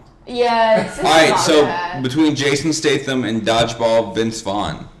 I'm wrong. Yeah, it's All right, MAGA so hat. between Jason Statham and Dodgeball Vince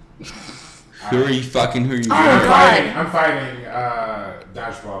Vaughn, who are you fucking? Who are you? Oh, rooting I'm fighting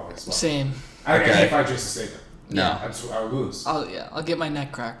Dodgeball as well. Same. I Okay. can't fight Jason Statham. No. I'll lose. I'll get my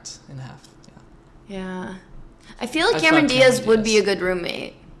neck cracked in half. Yeah. Yeah. I feel like I Cameron thought Diaz Cameron would Diaz. be a good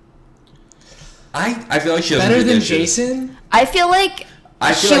roommate. I feel like she doesn't Better do than dishes. Jason? I feel like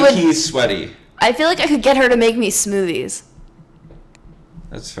I she feel like would. he's sweaty. I feel like I could get her to make me smoothies.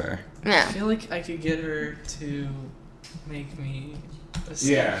 That's fair. I Yeah. feel like I could get her to make me a sandwich.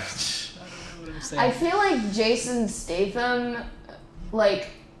 Yeah. I don't know what I'm saying. I feel like Jason Statham, like,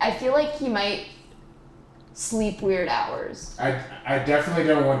 I feel like he might sleep weird hours. I definitely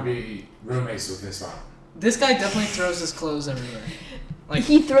don't want to be roommates with this one. This guy definitely throws his clothes everywhere. Like,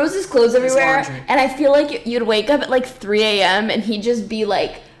 He throws his clothes everywhere, laundry. and I feel like you'd wake up at like 3 a.m. and he'd just be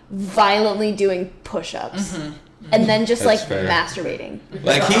like violently doing push-ups. and then just That's like fair. masturbating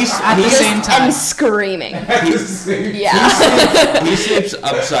Like At the same time. and screaming. Yeah. Yeah. he sleeps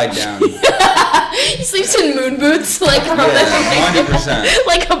upside down. He sleeps in moon boots like on Yeah, 100%.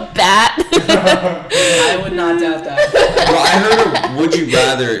 like a bat. I would not doubt that. Well, I heard a Would You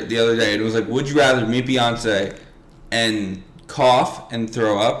Rather the other day. It was like, would you rather meet Beyonce and cough and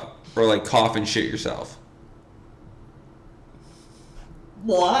throw up, or like cough and shit yourself?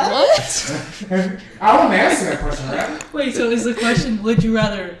 What? I won't answer that question, right? Wait, so is the question, would you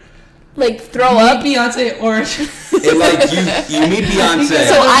rather Like throw meet up. Beyonce or... It like you meet Beyonce.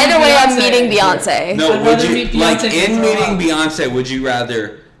 So either way, I'm Beyonce. meeting Beyonce. No, I'd would rather you meet like Beyonce in than throw meeting up. Beyonce? Would you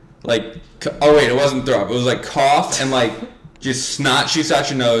rather like? Oh wait, it wasn't throw up. It was like cough and like just snot shoots out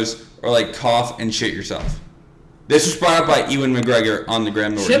your nose, or like cough and shit yourself. This was brought up by Ewan McGregor on the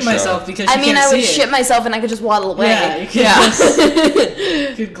Graham Norton Shit show. myself because you I mean, can't I would see shit it. myself and I could just waddle away. Yeah, you could Yeah. just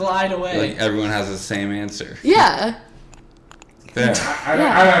you could glide away. Like everyone has the same answer. Yeah. Fair.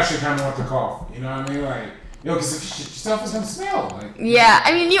 I actually kind of want to cough. You know what I mean? Like, yo, because if you shit yourself, it's gonna smell. Like, Yeah.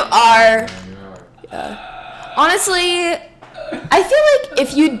 I mean, you are. you know, like, Honestly, I feel like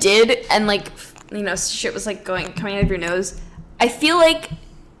if you did and like, you know, shit was like coming out of your nose, I feel like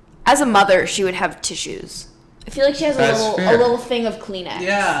as a mother, she would have tissues. I feel like she has That's a fair. little thing of Kleenex.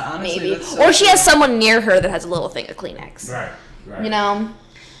 Yeah, honestly, maybe. that's so Or she true. has someone near her that has a little thing of Kleenex. right. You know,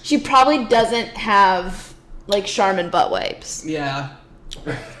 she probably doesn't have like Charmin butt wipes Yeah.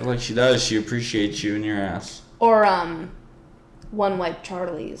 I feel like she does. She appreciates you and your ass. or one wipe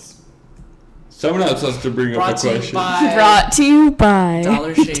Charlie's. Someone else has to bring up Brought a to you question. by Brought to you by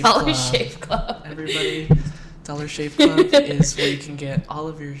Dollar Shave Dollar Club. Shave Club. Everybody, Dollar Shave Club is where you can get all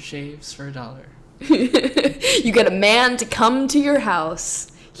of your shaves for $1. You get a man to come to your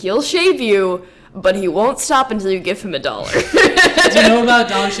house. He'll shave you, but he won't stop until you give him $1. Do you know about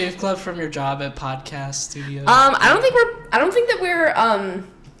Dollar Shave Club from your job at Podcast Studio? I don't think that we're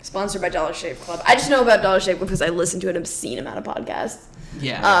sponsored by Dollar Shave Club. I just know about Dollar Shave because I listen to an obscene amount of podcasts.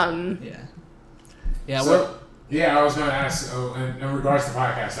 Yeah. Yeah. We're, So, yeah, I was going to ask, in regards to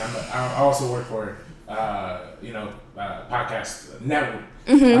podcasts, I also work for, podcast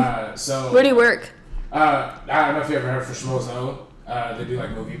network. So Where do you work? I don't know if you ever heard for Schmoes O. They do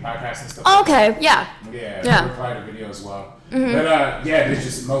like movie podcasts and stuff. Oh, like that. okay, yeah. Yeah, we reply to video as well. But they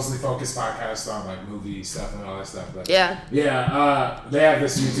just mostly focus podcasts on like movie stuff and all that stuff. But Yeah. they have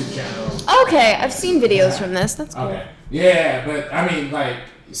this YouTube channel. Okay, I've seen videos from this. That's cool. Okay. Yeah, but I mean, like,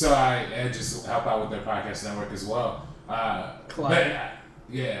 so I just help out with their podcast network as well.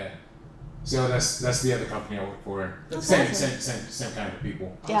 Yeah. So that's the other company I work for. Same kind of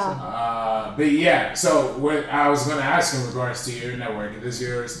people. Yeah. But yeah, so what I was going to ask in regards to your network, does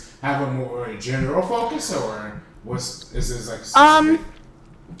yours have a more general focus, or is this like specific?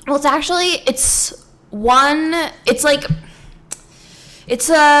 Well, it's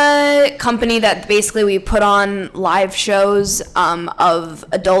a company that basically we put on live shows of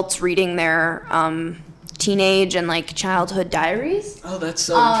adults reading their teenage and like childhood diaries. oh, that's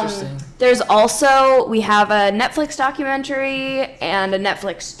so interesting. There's also, we have a Netflix documentary and a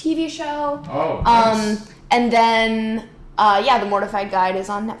Netflix TV show. Oh, nice. And then, the Mortified Guide is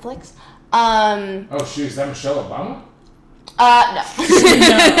on Netflix. Oh shoot, is that Michelle Obama? No.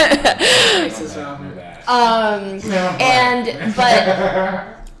 Faces I around. knew that.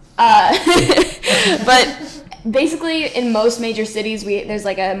 But basically in most major cities there's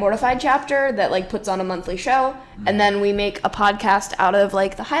like a Mortified chapter that like puts on a monthly show, and then we make a podcast out of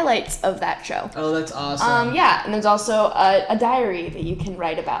like the highlights of that show. Oh, that's awesome. And there's also a diary that you can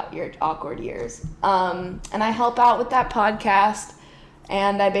write about your awkward years. And I help out with that podcast,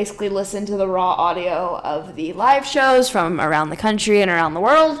 and I basically listen to the raw audio of the live shows from around the country and around the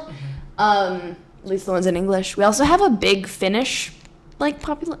world. At least the ones in English. We also have a big Finnish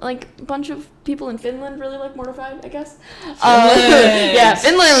bunch of people in Finland really like Mortified, I guess. Yeah,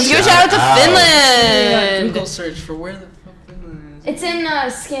 Finland. Let's give a shout out to Shout out. Finland. Google search for where the fuck Finland is. It's in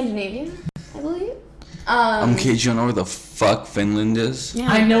Scandinavia, I believe. Okay, do you know where the fuck Finland is? Yeah.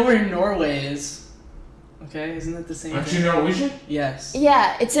 I know where Norway is. Okay, isn't it the same Aren't thing? you Norwegian? Yes.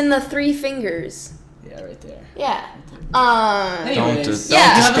 Yeah, it's in the Three Fingers. Yeah, right there. Yeah. Anyways. Don't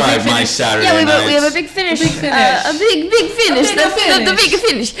Yeah. describe my Saturday Yeah, we have a nights. big finish. A big finish. A big finish. A big The finish. big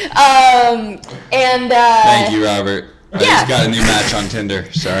finish. Thank you, Robert. I Yeah. just got a new match on Tinder.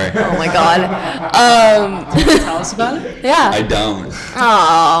 Sorry. Oh my god. Tell us about it. Yeah. I don't.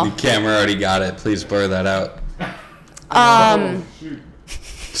 Aw. The camera already got it. Please blur that out.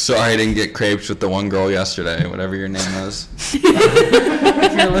 Sorry I didn't get crepes with the one girl yesterday, whatever your name was.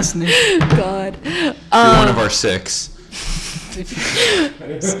 If you're listening. God. You're one of our 6.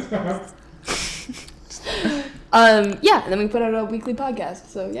 Yeah, and then we put out a weekly podcast.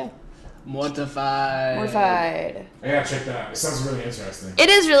 So yeah. Mortified. I gotta check that out. It sounds really interesting. It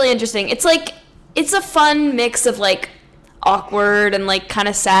is really interesting. It's like it's a fun mix of like awkward and like kind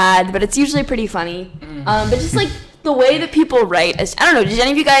of sad, but it's usually pretty funny. But just like the way that people write, I don't know. Did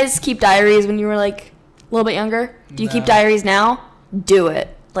any of you guys keep diaries when you were like a little bit younger? Do you keep diaries now? Do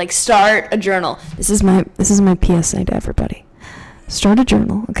it. Like start a journal. This is my PSA to everybody. Start a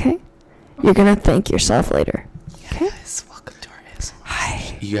journal, okay? You're gonna thank yourself later. Okay. Guys, welcome to our ASMR.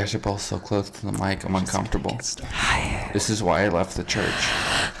 Hi. You guys are both so close to the mic. I'm uncomfortable. Hi. This is why I left the church.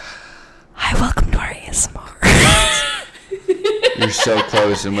 Hi. Welcome to our ASMR. You're so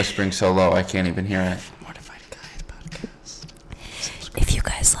close and whispering so low, I can't even hear it. Mortified Guys podcast. If you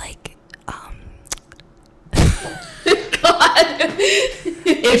guys like, God.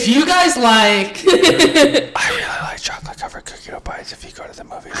 If you guys like, I really like chocolate covered cookie dough pies. If you go to the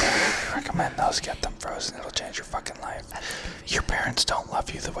movies, I really recommend those. Get them frozen. It'll change your fucking life. Your parents don't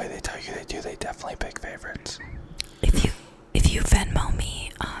love you the way they tell you they do. They definitely pick favorites. If you Venmo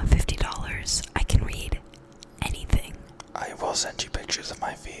me $50, I can read anything. I will send you pictures of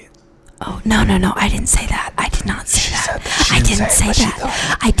my feet. Oh no! I didn't say that. I did not say that. I didn't say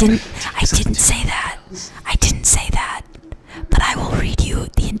that. I didn't say that. I didn't say that. But I will read you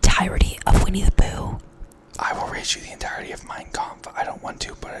the entirety of Winnie the Pooh. I will read you the entirety of Mein Kampf. I don't want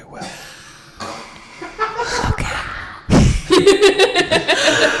to, but I will. Okay.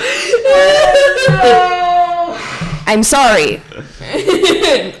 I'm sorry.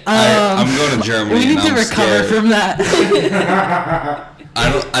 I'm going to Germany. we need and to I'm recover scared. from that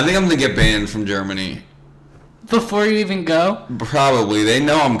I think I'm gonna get banned from Germany. before you even go. Probably. They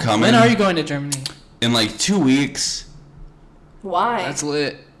know I'm coming. When are you going to Germany? In like 2 weeks. Why? That's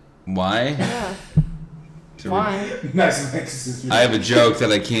lit. Why? Yeah. Why? Nice. I have a joke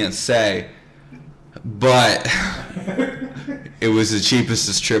that I can't say, but it was the cheapest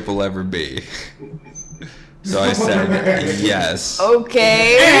this trip will ever be. So I said yes.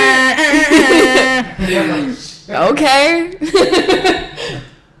 Okay. Okay.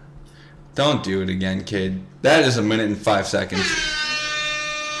 Don't do it again, kid. That is 1 minute and 5 seconds.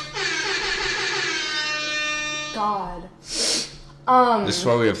 God. This is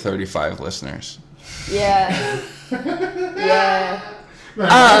why we have 35 listeners. Yeah. Yeah.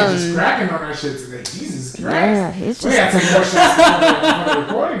 Man, just cracking on our shit today. Jesus Christ. Yeah, he's We gotta take more shots for the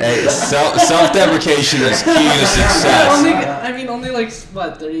recording. Hey, self-deprecation is key to success. Only like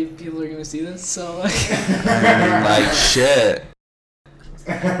what 30 people are gonna see this, so like. Like shit.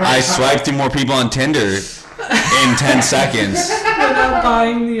 I swiped through more people on Tinder in 10 seconds. You're not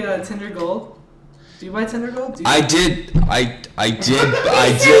buying the Tinder Gold. Do you buy Tinder Gold? I did.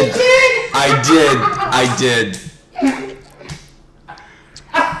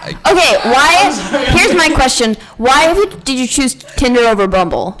 Okay, why? Here's my question. Why did you choose Tinder over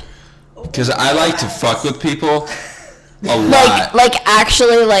Bumble? Because I like to fuck with people a lot. Like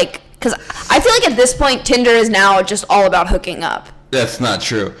actually, like, because I feel like at this point, Tinder is now just all about hooking up. That's not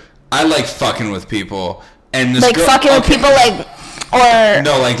true. I like fucking with people. And this Like girl, fucking with people, like, or...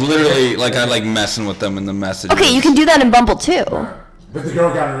 No, like literally, like I like messing with them in the messages. Okay, you can do that in Bumble too. But the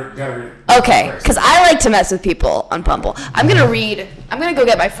girl got Okay, because I like to mess with people on Bumble. I'm gonna go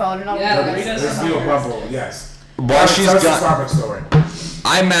get my phone and I'll read Let's do a Bumble, yes. While she's Tell us the got... Starbucks story.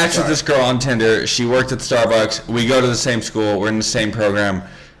 I matched with this girl on Tinder. She worked at Starbucks. We go to the same school. We're in the same program.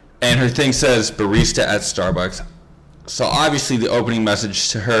 And her thing says barista at Starbucks. So obviously the opening message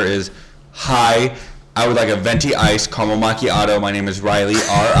to her is, "Hi, I would like a venti ice caramel macchiato. My name is Riley,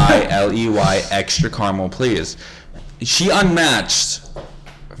 R-I-L-E-Y, extra caramel, please." She unmatched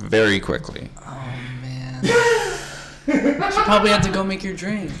very quickly. Oh man. She probably had to go make your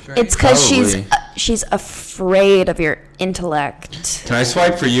drink. Right? It's because Probably. she's afraid of your intellect. Can I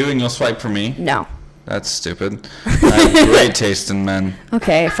swipe for you and you'll swipe for me? No. That's stupid. I have great taste in men.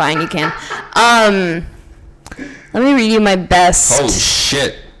 Okay, fine, you can. Let me read you my best. Holy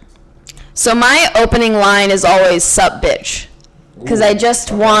shit. So my opening line is always "sup bitch," because I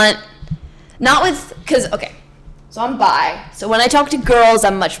just want, okay, so I'm bi. So when I talk to girls,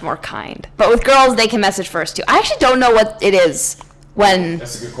 I'm much more kind. But with girls, they can message first too. I actually don't know what it is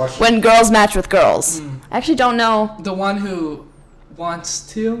That's a good question. when girls match with girls. I actually don't know. The one who wants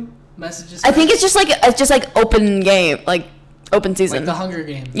to messages. I think it's just like open game, like open season. like the Hunger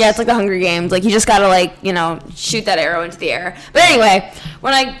Games. Yeah, it's like the Hunger Games. Like, you just gotta, like, you know, shoot that arrow into the air. But anyway,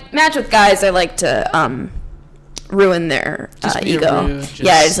 when I match with guys, I like to ruin their be ego. rude,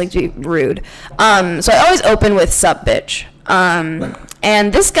 Yeah, I just like to be rude. So I always open with "sup bitch."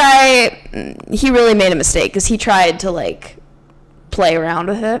 And this guy, he really made a mistake because he tried to, like, play around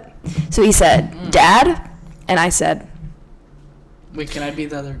with it. So he said, "Dad," And I said, Wait, can I be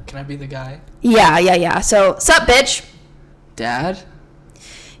the guy? yeah. So, sup, bitch? Dad?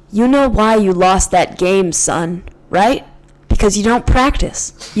 You know why you lost that game, son, right? Because you don't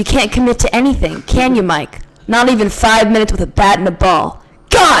practice. You can't commit to anything, can you, Mike? Not even 5 minutes with a bat and a ball.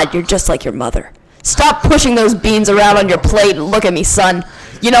 God, you're just like your mother. Stop pushing those beans around on your plate and look at me, son.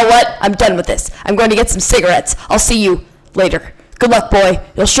 You know what? I'm done with this. I'm going to get some cigarettes. I'll see you later. Good luck, boy.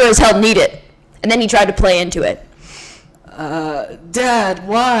 You'll sure as hell need it. And then he tried to play into it. Dad,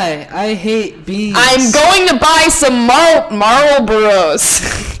 why? I hate beans. I'm going to buy some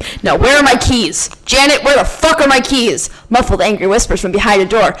Marlboros. Now, where are my keys? Janet, where the fuck are my keys? Muffled angry whispers from behind a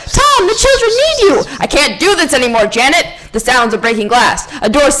door. Tom, the children need you. I can't do this anymore, Janet. The sounds of breaking glass. A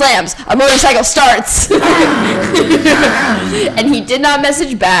door slams. A motorcycle starts. And he did not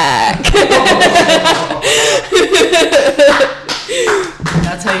message back.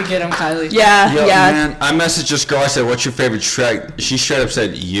 That's how you get him, Kylie. Yeah, Yo, yeah. man, I messaged this girl. I said, "What's your favorite Shrek?" She straight up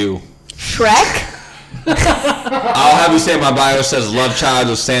said, "You." Shrek? I'll have you say my bio says "Love Child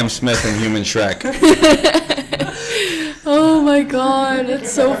of Sam Smith and Human Shrek." Oh my god,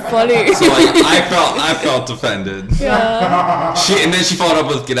 that's so funny. So like, I felt offended. Yeah. And then she followed up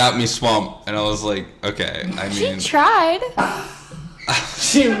with "Get Out Me Swamp," and I was like, okay. I mean, She tried.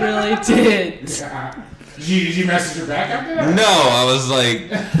 She really did. Did you message her back after that? no, I was like,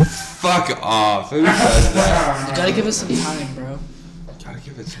 fuck off. Who does that? You gotta give us some time, bro. Gotta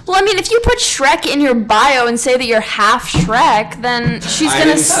give it some. Well, I mean, if you put Shrek in your bio and say that you're half Shrek, then she's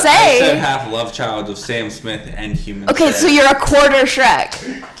gonna I say. said half love child of Sam Smith and Human. Okay, Shrek. so you're a quarter Shrek.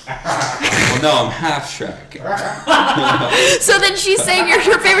 Well, no, I'm half Shrek. So then she's saying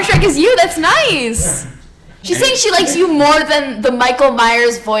your favorite Shrek is you. That's nice. She's saying she likes you more than the Michael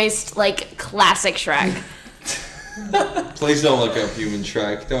Myers voiced, like, classic Shrek. Please don't look up Human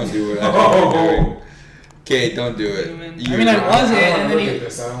Shrek. Don't do what I think you're doing. Kate, don't do it. I mean, I wasn't,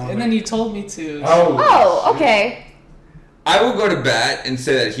 and and then you told me to. Oh, okay. I will go to bat and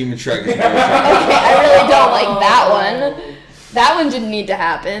say that Human Shrek is better. Okay, I really don't like that one. That one didn't need to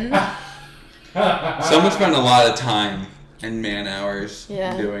happen. Someone spent a lot of time and man hours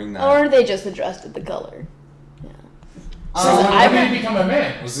doing that. Or they just adjusted the color. So when did he become a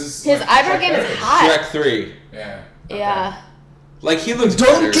man? Was this His eyebrow game is hot. Shrek 3. Yeah. Okay. Yeah. Like, he looks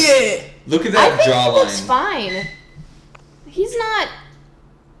Donkey! better. Look at that I think jawline. he looks fine. He's not.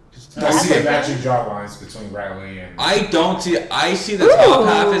 I see a matching jawlines between Riley and. I don't see. I see the top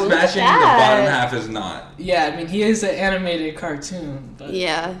half is matching, the bottom half is not. Yeah, I mean, he is an animated cartoon, but.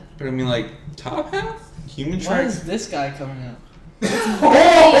 Yeah. But I mean, like, top half? Human Why Shrek? is this guy coming up?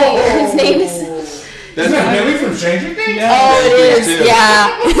 His name is. That's Is that Billy from Stranger Things? Yeah. Oh, it is. too.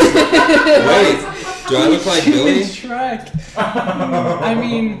 Yeah. Wait, do I look like Billy? Shrek. I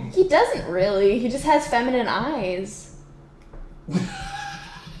mean, He doesn't really. He just has feminine eyes.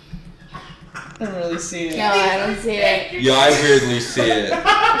 I don't really see it. No, I don't see it. Yeah, I weirdly see it.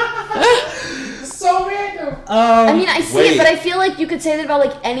 So random. I mean, I see Wait. it, but I feel like you could say that about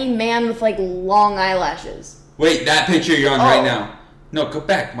like any man with like long eyelashes. Wait, that picture you're on right now. No, go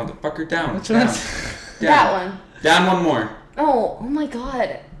back, motherfucker. Down. Which down. one? That one. Down one more. Oh my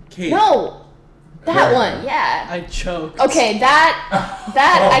god. Kate. No. That Her. one. Yeah. I choked. Okay, that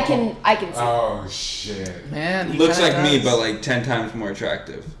I can see. Oh shit. Man, he Looks kinda like me, does. but like 10 times more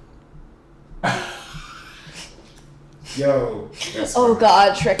attractive. Yo. That's Oh funny.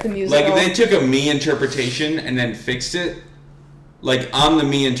 god, Shrek the musical. Like, if they took a me interpretation and then fixed it, like, I'm the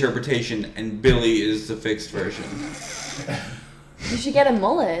me interpretation and Billy is the fixed version. You should get a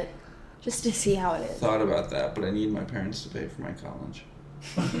mullet just to see how it is. Thought about that, but I need my parents to pay for my college.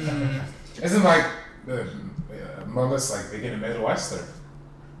 Isn't like the mullets like they get a Midwestern?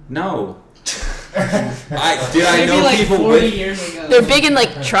 No. I Maybe know like people 40 with. years ago. They're big in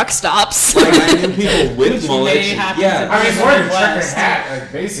like truck stops. Like, I knew people with Which mullets. may happen Yeah. to I mean, it's wearing a trucker Midwest. hat,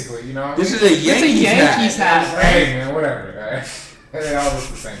 like basically, you know. What I This mean? is a Yankees, Yankees hat. Hey man, whatever. Right? They all look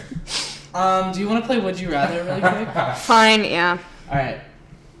the same. Do you want to play Would You Rather really quick? Fine, yeah. All right.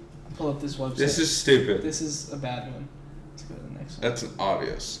 Pull up this website. This is stupid. This is a bad one. Let's go to the next one. That's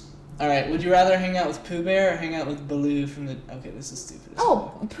obvious. All right. Would you rather hang out with Pooh Bear or hang out with Baloo from the? Okay, this is stupid. as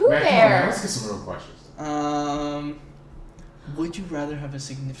Oh, Pooh Man, come on, man, Bear. let's get some real questions. fuck. Would you rather have a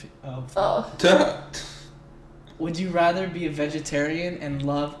significant? Oh. Duh. Would you rather be a vegetarian and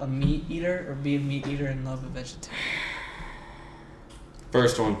love a meat eater, or be a meat eater and love a vegetarian?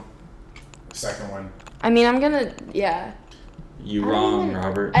 First one. Second one. I mean, I'm gonna, yeah. You I don't wrong, even-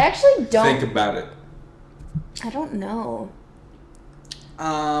 Robert. I actually don't. Think about it. I don't know.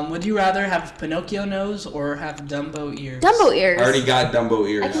 Would you rather have Pinocchio nose or have Dumbo ears? Dumbo ears. I already got Dumbo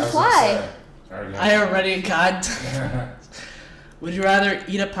ears. I can I was fly. gonna say, I already got. Would you rather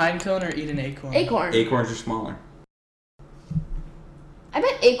eat a pine cone or eat an acorn? Acorn. Acorns are smaller. I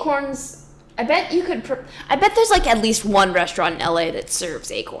bet acorns. I bet you could. I bet there's like at least one restaurant in LA that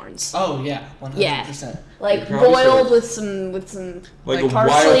serves acorns. Oh yeah, 100%. Yeah. Like They probably boiled serve- with some Like a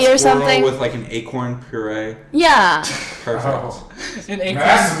parsley wild or squirrel something. with like an acorn puree. Yeah. Perfect. Oh. An Now, acorn.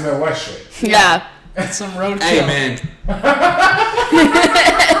 that's some Midwest shit. Yeah. And some roadkill. Hey man,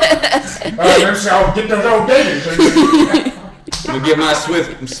 Get those old babies. I'm gonna get my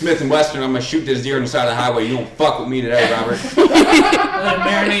Smith and Western. I'm gonna shoot this deer on the side of the highway. You don't fuck with me today, Robert. Let it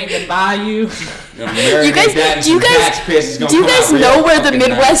marinate in the bayou. You guys, do you guys know where the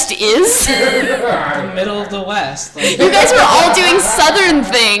Midwest is? The middle of the West. Like, You guys were all doing Southern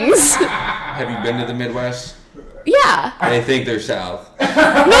things. Have you been to the Midwest? Yeah. They think they're South. No,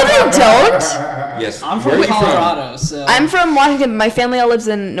 they don't. Yes. I'm Where from are you Colorado, so. I'm from Washington. My family all lives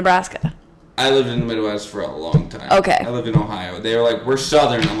in Nebraska. I lived in the Midwest for a long time. Okay. I lived in Ohio. They were like, we're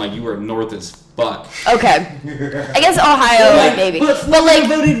Southern. I'm like, you are North as fuck. Okay. I guess Ohio, like, maybe. But like,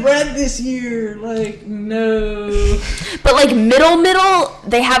 voted red this year. Like, no. but like middle,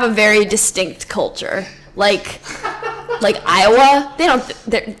 they have a very distinct culture. Like Iowa, they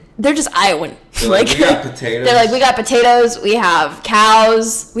don't. They're just Iowan. They're like, we got potatoes. They're like, we got potatoes. We have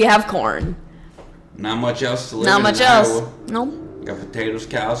cows. We have corn. Not much else to live Not in much Iowa. else. No. Got potatoes,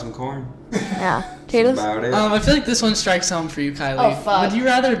 cows, and corn. Yeah. Potatoes. About it. I feel like this one strikes home for you, Kylie. Oh, fuck. Would you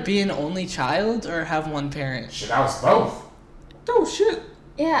rather be an only child or have one parent? Shit, I was both. Oh shit.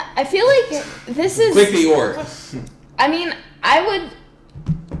 Yeah, I feel like this is. Click the or. I mean, I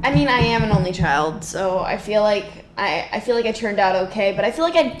am an only child, so I feel like I turned out okay, but I feel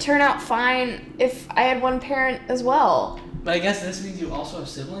like I'd turn out fine if I had one parent as well. But I guess this means you also have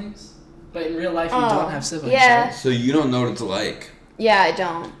siblings? But in real life, you Oh, don't have siblings, yeah. right? So you don't know what it's like. Yeah, I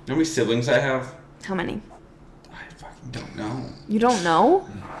don't. You know how many siblings I have? How many? I fucking don't know. You don't know?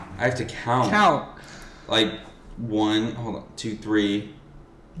 I have to count. Count. Like 1, hold on, 2, 3,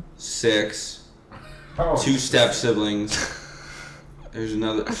 6, Oh, 2 step siblings. There's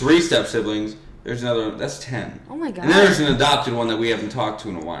another 3 step siblings. There's another one. That's 10. Oh my god. And then there's an adopted one that we haven't talked to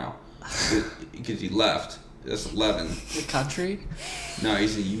in a while because he left. That's 11. The country? No,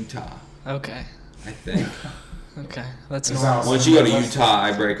 he's in Utah, Okay. I think. Okay. That's That normal. sounds- Once you go to Utah,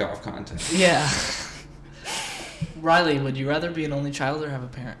 I break off contact. Yeah. Riley, would you rather be an only child or have a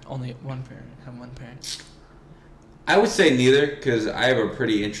parent? Only one parent. Have one parent. I would say neither because I have a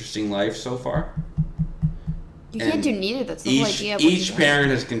pretty interesting life so far. You can't And do neither. That's the whole idea. of what Each you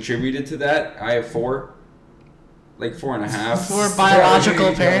parent has contributed to that. I have 4. Like 4.5. 4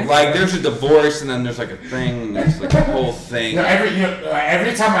 biological parents. Like there's a divorce and then there's like a thing and there's like a whole thing.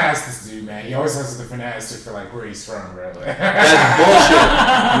 Every time I ask this dude, man, he always has a different answer for like where he's from, really. That's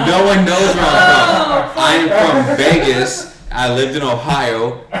bullshit. No one knows where I'm from. I'm from Vegas. I lived in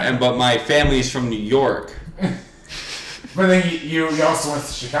Ohio, but my family is from New York. But then you also went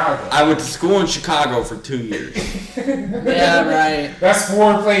to Chicago. I went to school in Chicago for 2 years. Yeah, right. That's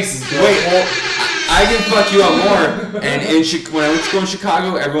 4 places. Bro. Wait, well, I can fuck you up more. And when I went to school in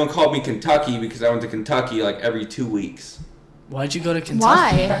Chicago, everyone called me Kentucky because I went to Kentucky like every 2 weeks. Why'd you go to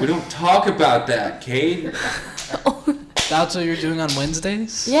Kentucky? Why? We don't talk about that, Cade. That's what you're doing on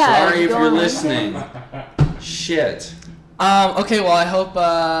Wednesdays? Yeah. Sorry if go you're on. listening. Shit. Okay, well, I hope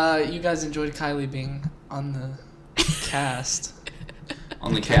you guys enjoyed Kylie being on the cast.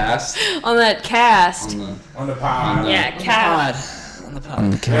 On the cast. On that cast. On the pod. Yeah, cast. On the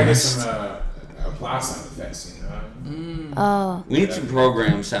pod. Can I get some applause sound effects, you know? Oh. We need some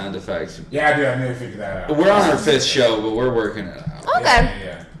program sound effects. Yeah, I do. I need to figure that out. We're on our 5th show, but we're working it out.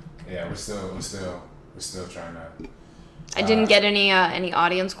 Okay. Yeah. We're still trying to. I didn't get any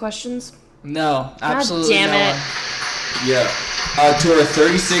audience questions. No, absolutely damn no it. one. Yeah. To our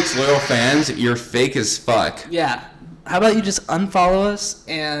 36 loyal fans, you're fake as fuck. Yeah. How about you just unfollow us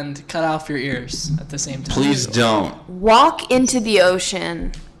and cut off your ears at the same time? Please don't. Walk into the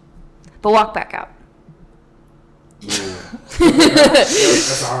ocean, but walk back out.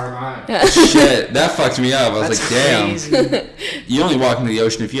 That's a hard line. Shit, that fucked me up. I was That's like, damn. crazy. You only walk into the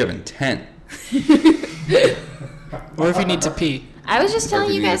ocean if you have intent. Or if you need to pee. I was just telling Or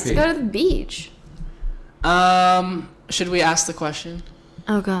if you you need guys to to pee. go to the beach. Should we ask the question?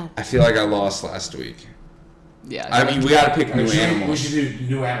 Oh god. I feel like I lost last week. Yeah. I mean, we gotta pick new We animals. should do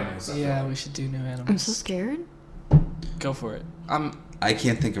new animals. I Yeah, feel. we should do new animals. I'm so scared. Go for it. I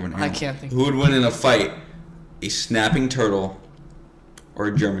can't think of an animal. I can't think. Who would win in a fight? A snapping turtle or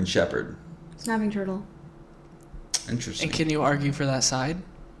a German shepherd? Snapping turtle. Interesting. And can you argue for that side?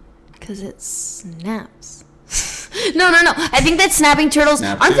 Because it snaps. No. I think that snapping turtles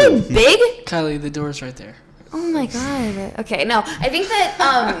aren't they big? Kylie, the door's right there. Oh my god. Okay, no. I think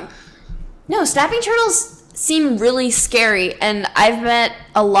that no, snapping turtles seem really scary, and I've met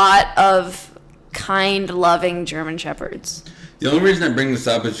a lot of kind, loving German shepherds. The only reason I bring this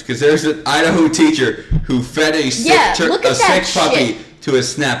up is because there's an Idaho teacher who fed a sick puppy to a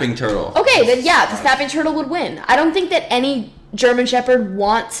snapping turtle. Okay, then the snapping turtle would win. I don't think that any German shepherd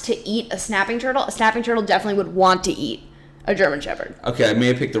wants to eat a snapping turtle. A snapping turtle definitely would want to eat a German shepherd. Okay, I may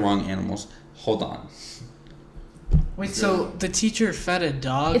have picked the wrong animals. Hold on. Wait, so the teacher fed a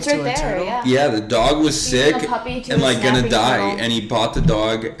dog it's to right a there, turtle? Yeah. Yeah, the dog was sick and like gonna die, turtle. and he bought the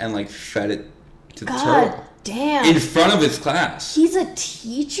dog and like fed it to the turtle. Damn. In front of his class. He's a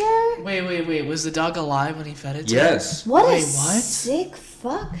teacher? Wait. Was the dog alive when he fed it to Yes. What Wait, a what? sick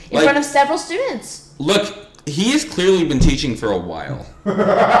fuck. In front of several students. Look, he has clearly been teaching for a while. Oh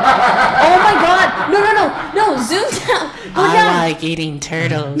my god. No, zoom down. Go down. I like eating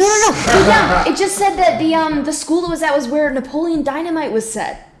turtles. No. Go down. It just said that the school it was at was where Napoleon Dynamite was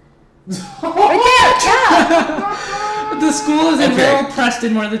set. Right there, yeah. The school is in Merrill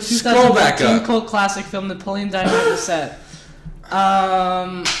Preston, where the Scroll back 2014 up. cult classic film Napoleon Dynamite was set.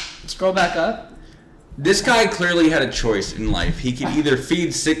 Scroll back up. This guy clearly had a choice in life. He could either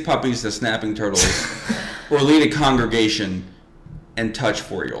feed sick puppies to snapping turtles or lead a congregation and touch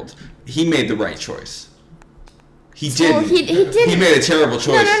 4-year-olds. He made the right choice. He didn't. He didn't. He made a terrible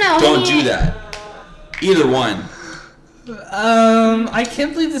choice. No. Don't do that. Either one. I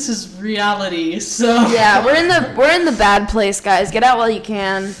can't believe this is reality. So Yeah, we're in the bad place, guys. Get out while you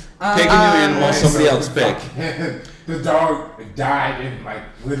can. Pick a new animal somebody else pick. The dog died and like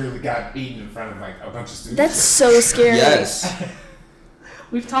literally got eaten in front of like a bunch of students. That's so scary. Yes.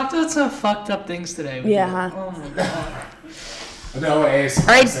 we've talked about some fucked up things today. Yeah. Oh my god. No,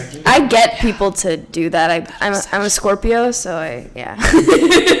 I get people to do that. I'm a Scorpio, so You're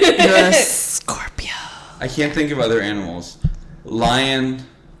a Scorpio. I can't think of other animals. Lion.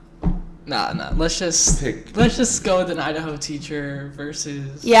 Nah. Let's just go with an Idaho teacher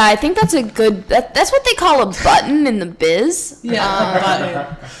versus. Yeah, I think that's a good. That's what they call a button in the biz. Yeah, a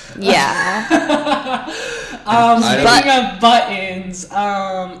button. Yeah. Speaking of buttons,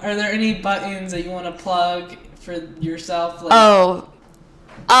 are there any buttons that you want to plug for yourself? Like,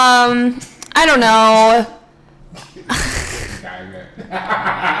 I don't know.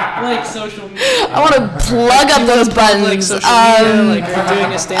 like social media. I want to plug up those buttons. Like social media, like you're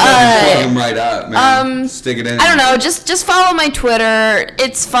doing a stand-up. Plug them right up, man. Stick it in. I don't know. Just follow my Twitter.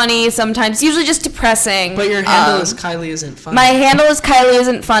 It's funny sometimes. Usually just depressing. But your handle is Kylie isn't funny. My handle is Kylie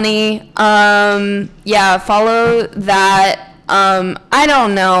isn't funny. Yeah, follow that. I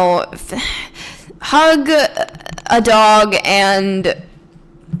don't know. Hug a dog and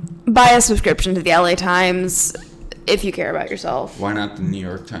buy a subscription to the LA Times if you care about yourself. Why not the New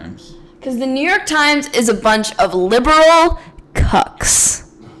York Times? Because the New York Times is a bunch of liberal cucks.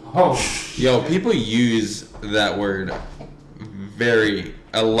 Oh. Yo, people use that word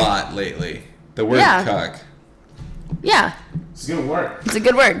a lot lately. The word cuck. Yeah. It's a good word. It's a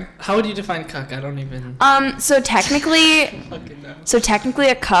good word. How would you define cuck? I don't even. So technically, fucking know.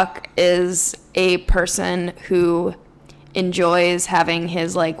 a cuck is a person who enjoys having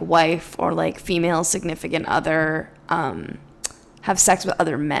his like wife or like female significant other have sex with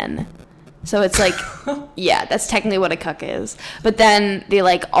other men. So it's like, yeah, that's technically what a cuck is. But then the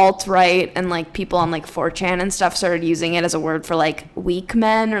like alt-right and like people on like 4chan and stuff started using it as a word for like weak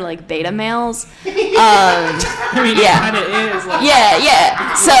men or like beta males. I mean, yeah. it kind of is. Like,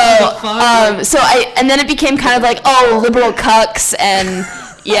 Yeah. So then it became kind of like, oh, liberal cucks and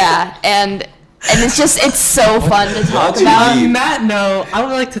yeah, and it's so fun to talk about. On that note, I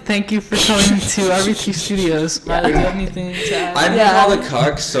would like to thank you for coming to RBT Studios. Riley, do you have anything to add? I've been called a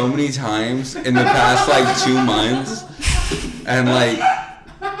cuck so many times in the past like 2 months, and like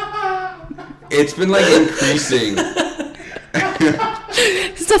it's been like increasing.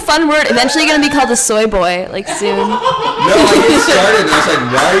 It's a fun word. Eventually, you're gonna be called a soy boy, like soon. No, I get started and I was like,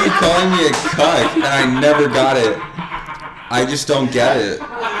 why are you calling me a cuck? And I never got it. I just don't get it.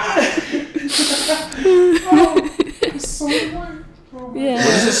 Yeah.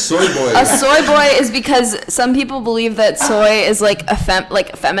 What is a soy boy? A soy boy is because some people believe that soy is like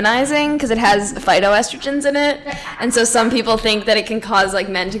feminizing because it has phytoestrogens in it, and so some people think that it can cause like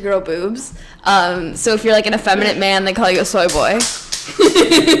men to grow boobs. So if you're like an effeminate man, they call you a soy boy.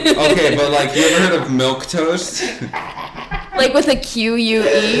 Okay, but like, you ever heard of milk toast? Like with a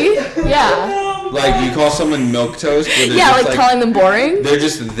Q-U-E? Yeah. Like, you call someone milk toast? Yeah, like calling them boring? They're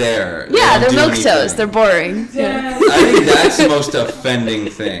just there. Yeah, they're milk anything. toast. They're boring. Yeah. I think that's the most offending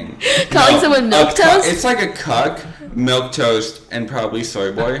thing. Calling someone milk toast? It's like a cuck, Milk Toast, and probably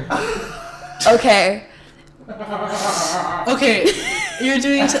Soy Boy. Okay. Okay,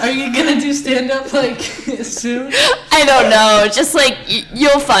 are you gonna do stand-up, like, soon? I don't know. Just, like,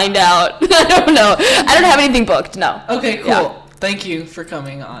 you'll find out. I don't know. I don't have anything booked, no. Okay, cool. Yeah. Thank you for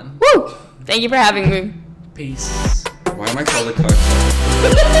coming on. Woo! Thank you for having me. Peace. Why am I called a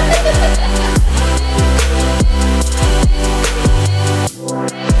cocktail?